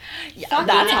 Yeah, Fucking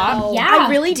that's hell. hot. Yeah. I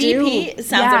really do. DP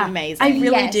sounds amazing. I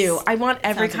really Yes. do. I want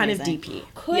every Sounds kind amazing. of DP.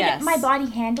 Could Yes. my body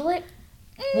handle it?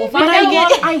 Well, But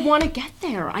I want to get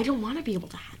there. I don't want to be able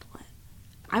to handle it.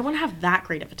 I want to have that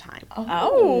great of a time.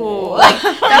 Oh. That's Yeah,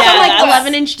 like that's-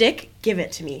 11-inch dick. Give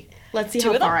it to me. Let's see Two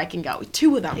how of them? far I can go.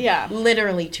 2 of them. Yeah.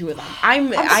 Literally 2 of them. I'm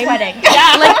sweating.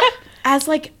 Yeah. Like as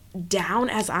like down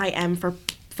as I am for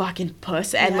fucking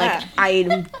puss, and Yeah. like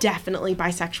I'm definitely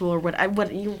bisexual or what I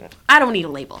don't need a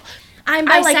label. I'm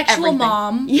I like bisexual everything.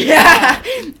 mom. Yeah.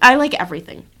 I like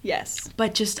everything. Yes.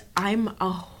 But just I'm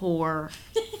a whore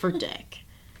for dick.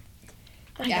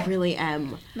 I really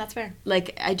am. That's fair.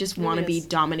 Like I just want to really be is.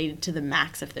 dominated to the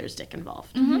max if there's dick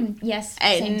involved. Yes.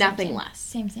 And nothing less.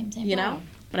 Same. You know?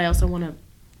 But I also want to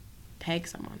peg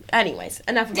someone. Anyways,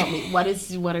 enough about me. What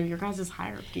are your guys'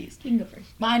 hierarchies? You can go first.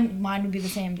 Mine would be the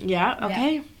same. Yeah,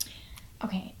 okay.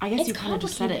 Okay. I guess it's you kind of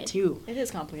just said it complicated. too. It is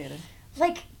complicated.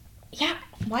 Like, yeah.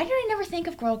 Why did I never think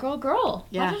of girl?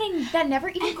 Yeah. That never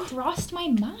even crossed my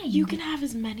mind? You can have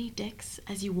as many dicks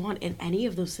as you want in any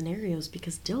of those scenarios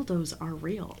because dildos are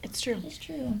real. It's true. It's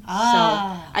true.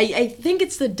 Ah. So I think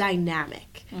it's the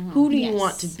dynamic. Who do you Yes.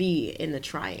 want to be in the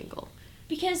triangle?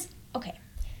 Because, okay,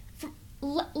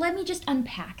 let me just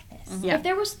unpack this. Yeah. If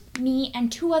there was me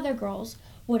and 2 other girls,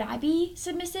 would I be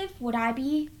submissive? Would I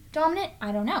be dominant?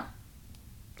 I don't know.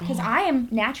 Because I am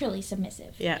naturally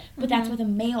submissive. Yeah. But that's with a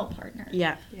male partner.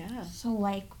 Yeah. Yeah. So,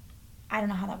 like, I don't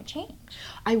know how that would change.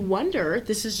 I wonder,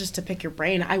 this is just to pick your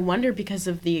brain, I wonder because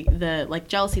of the like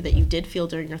jealousy that you did feel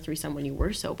during your threesome when you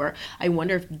were sober, I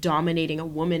wonder if dominating a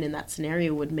woman in that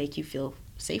scenario would make you feel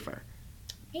safer.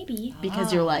 Maybe.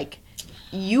 Because you're like,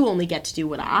 you only get to do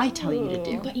what I tell you to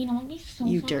do. But you know what would be so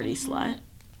You fucking dirty hot? slut.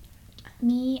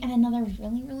 Me and another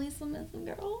really, really submissive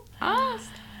girl? Ah.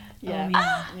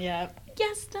 Yeah. Yeah.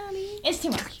 Yes, Donnie. It's too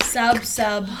much.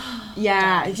 Sub.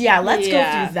 Yeah, let's go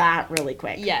Yeah. through that really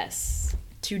quick. Yes.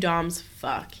 2 doms,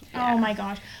 fuck. Oh my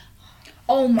gosh.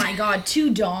 Oh my god,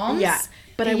 2 doms? Yeah.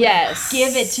 But I would Yes.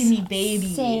 Give it to me,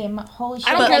 baby. Same. Holy shit.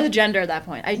 I don't But- care the gender at that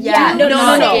point. I Yeah, do no,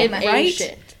 not no, give a right?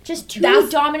 shit. Just 2 That's-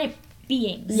 dominant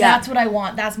beings. Yeah. That's what I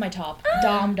want. That's my top.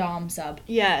 Dom, sub.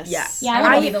 Yes. Yeah. Yeah, I I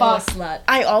want to would be the fuck. little slut.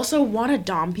 I also want to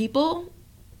dom people,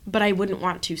 but I wouldn't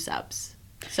want 2 subs.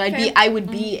 So I would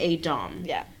be a dom.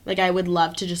 Yeah. Like I would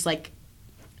love to just like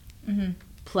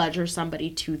pleasure somebody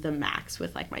to the max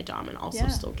with like my dom and also Yeah.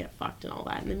 still get fucked and all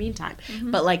that in the meantime.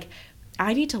 But like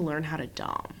I need to learn how to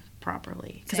dom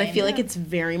properly because I Same. feel like it's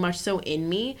very much so in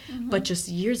me, but just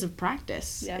years of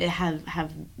practice Yeah. it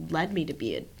have led me to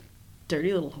be a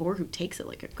dirty little whore who takes it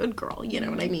like a good girl. You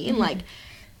know what I mean? Like,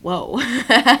 whoa,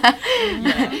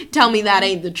 tell me that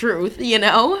ain't the truth. You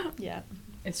know? Yeah.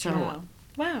 It's So- true. Wow.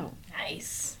 Wow.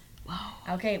 Nice. Wow.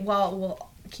 Okay, well, we'll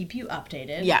keep you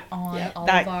updated Yeah. on all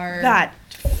that of our... that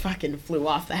fucking flew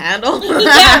off the handle.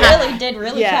 Yeah, really did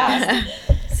really Yeah.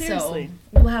 fast. Seriously.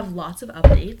 So, we'll have lots of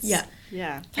updates. Yeah.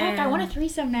 Yeah. Fuck, I want a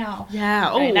threesome now. Yeah.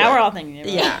 All right, now we're all thinking about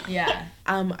it. Yeah. Yeah.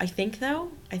 I think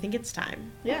it's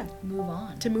time Yeah. Move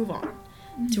on. to move on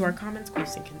to our comments,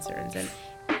 griefs, and concerns.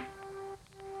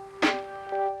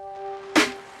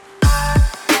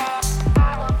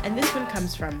 And this one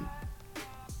comes from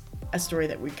a story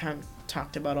that we kind of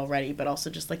talked about already, but also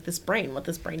just like what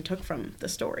this brain took from the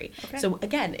story. Okay. So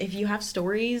again, if you have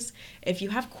stories, if you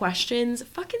have questions,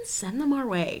 fucking send them our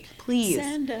way, please.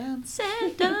 Send them.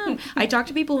 Send them. I talk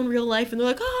to people in real life and they're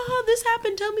like, oh, this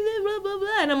happened, tell me this, blah, blah,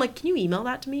 blah. And I'm like, can you email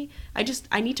that to me?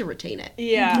 I need to retain it.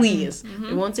 Yeah. Please.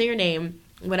 It won't say your name.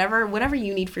 Whatever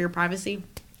you need for your privacy,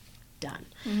 done.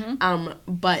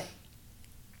 But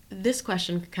this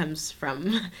question comes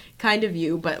from kind of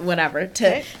you, but whatever,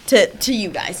 to you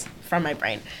guys from my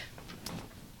brain.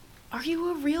 Are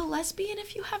you a real lesbian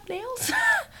if you have nails?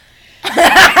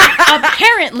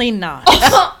 Apparently not. When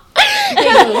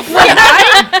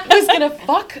I was gonna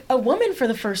fuck a woman for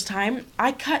the first time,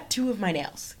 I cut 2 of my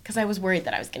nails because I was worried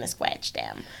that I was gonna scratch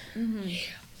them.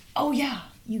 Oh, yeah.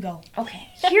 You go. Okay,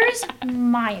 here's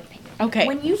my opinion. Okay.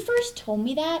 When you first told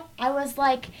me that, I was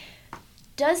like,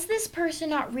 does this person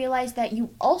not realize that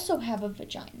you also have a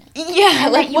vagina? Yeah,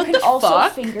 And like that you what can the also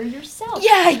fuck? finger yourself.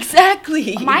 Yeah,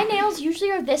 exactly. My nails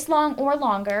usually are this long or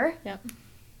longer. Yep.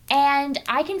 And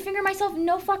I can finger myself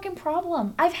no fucking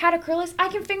problem. I've had acrylics. I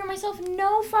can finger myself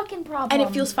no fucking problem. and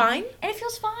it feels fine. And it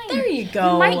feels fine. There you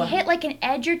go. You might hit like an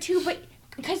edge or two, but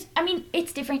because I mean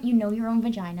it's different. You know your own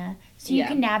vagina, so you Yeah.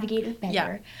 can navigate it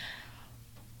better.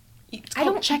 Yeah. It's I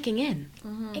called don't- checking in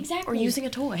or Exactly. using a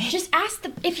toy. Just ask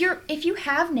if you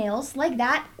have nails like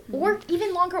that or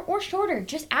even longer or shorter,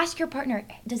 just ask your partner,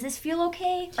 does this feel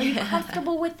okay? Are you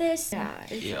comfortable with this?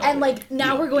 And like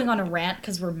now we're going on a rant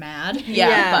because we're mad.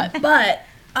 Yeah. But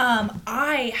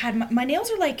I had my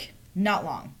nails are like not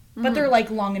long, but they're like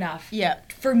long enough Yeah.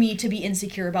 for me to be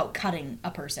insecure about cutting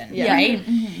a person, Yeah. right?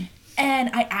 And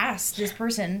I asked this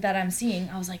person that I'm seeing,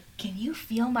 I was like, can you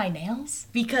feel my nails?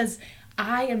 Because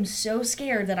I am so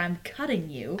scared that I'm cutting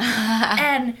you.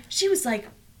 And she was like,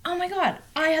 oh my God,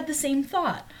 I had the same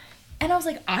thought. And I was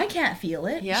like, I can't feel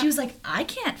it. Yeah. She was like, I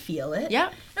can't feel it. Yeah.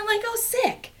 And I'm like, oh,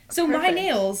 sick. So my Perfect.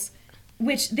 nails,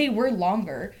 which they were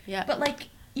longer, Yeah. but like,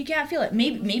 you can't feel it.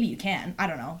 Maybe you can. I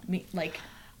don't know. Like,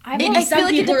 I I will- some feel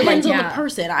like it people are depends like, on yeah. the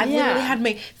person. I've Yeah. literally had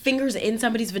my fingers in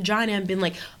somebody's vagina and been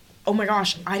like, oh my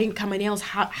gosh, I didn't cut my nails.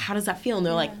 How does that feel? And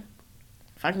they're like,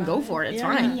 fucking go for it. It's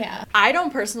fine. yeah. I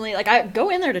don't personally like. I go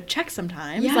in there to check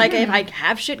sometimes. Yeah. Like if I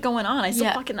have shit going on, I still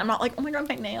Yeah. fucking. I'm not like, oh my god,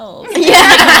 my nails.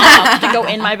 Yeah, to go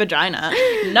in my vagina.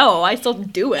 No, I still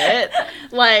do it.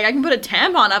 Like I can put a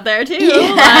tampon up there too.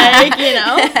 Like you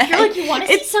know, You're like, you want to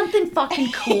see something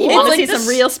fucking cool? you want to like see this- some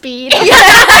real speed.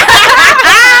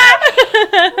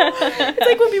 It's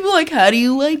like when people are like, how do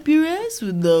you wipe your ass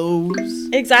with those?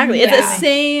 Exactly. It's the Yeah.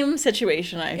 same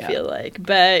situation. I feel like,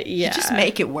 but yeah, You just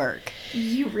make it work.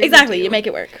 You really exactly. do. You make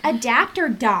it work. Adapt or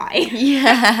die.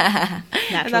 Yeah.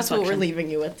 Natural And that's what we're selection. leaving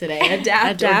you with today.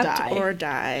 Adapt or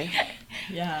die.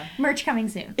 yeah. Merch coming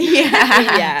soon.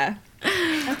 Yeah.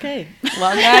 Okay.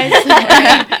 Well,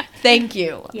 guys, thank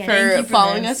you Yeah, for thank you for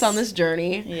following this. us on this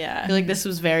journey. Yeah. I feel like this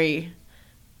was very,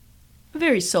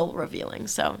 very soul revealing.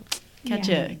 So catch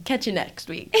you next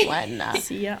week. When,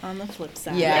 See ya on the flip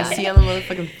side. see you on the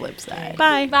motherfucking flip side.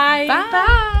 Bye.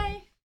 Bye.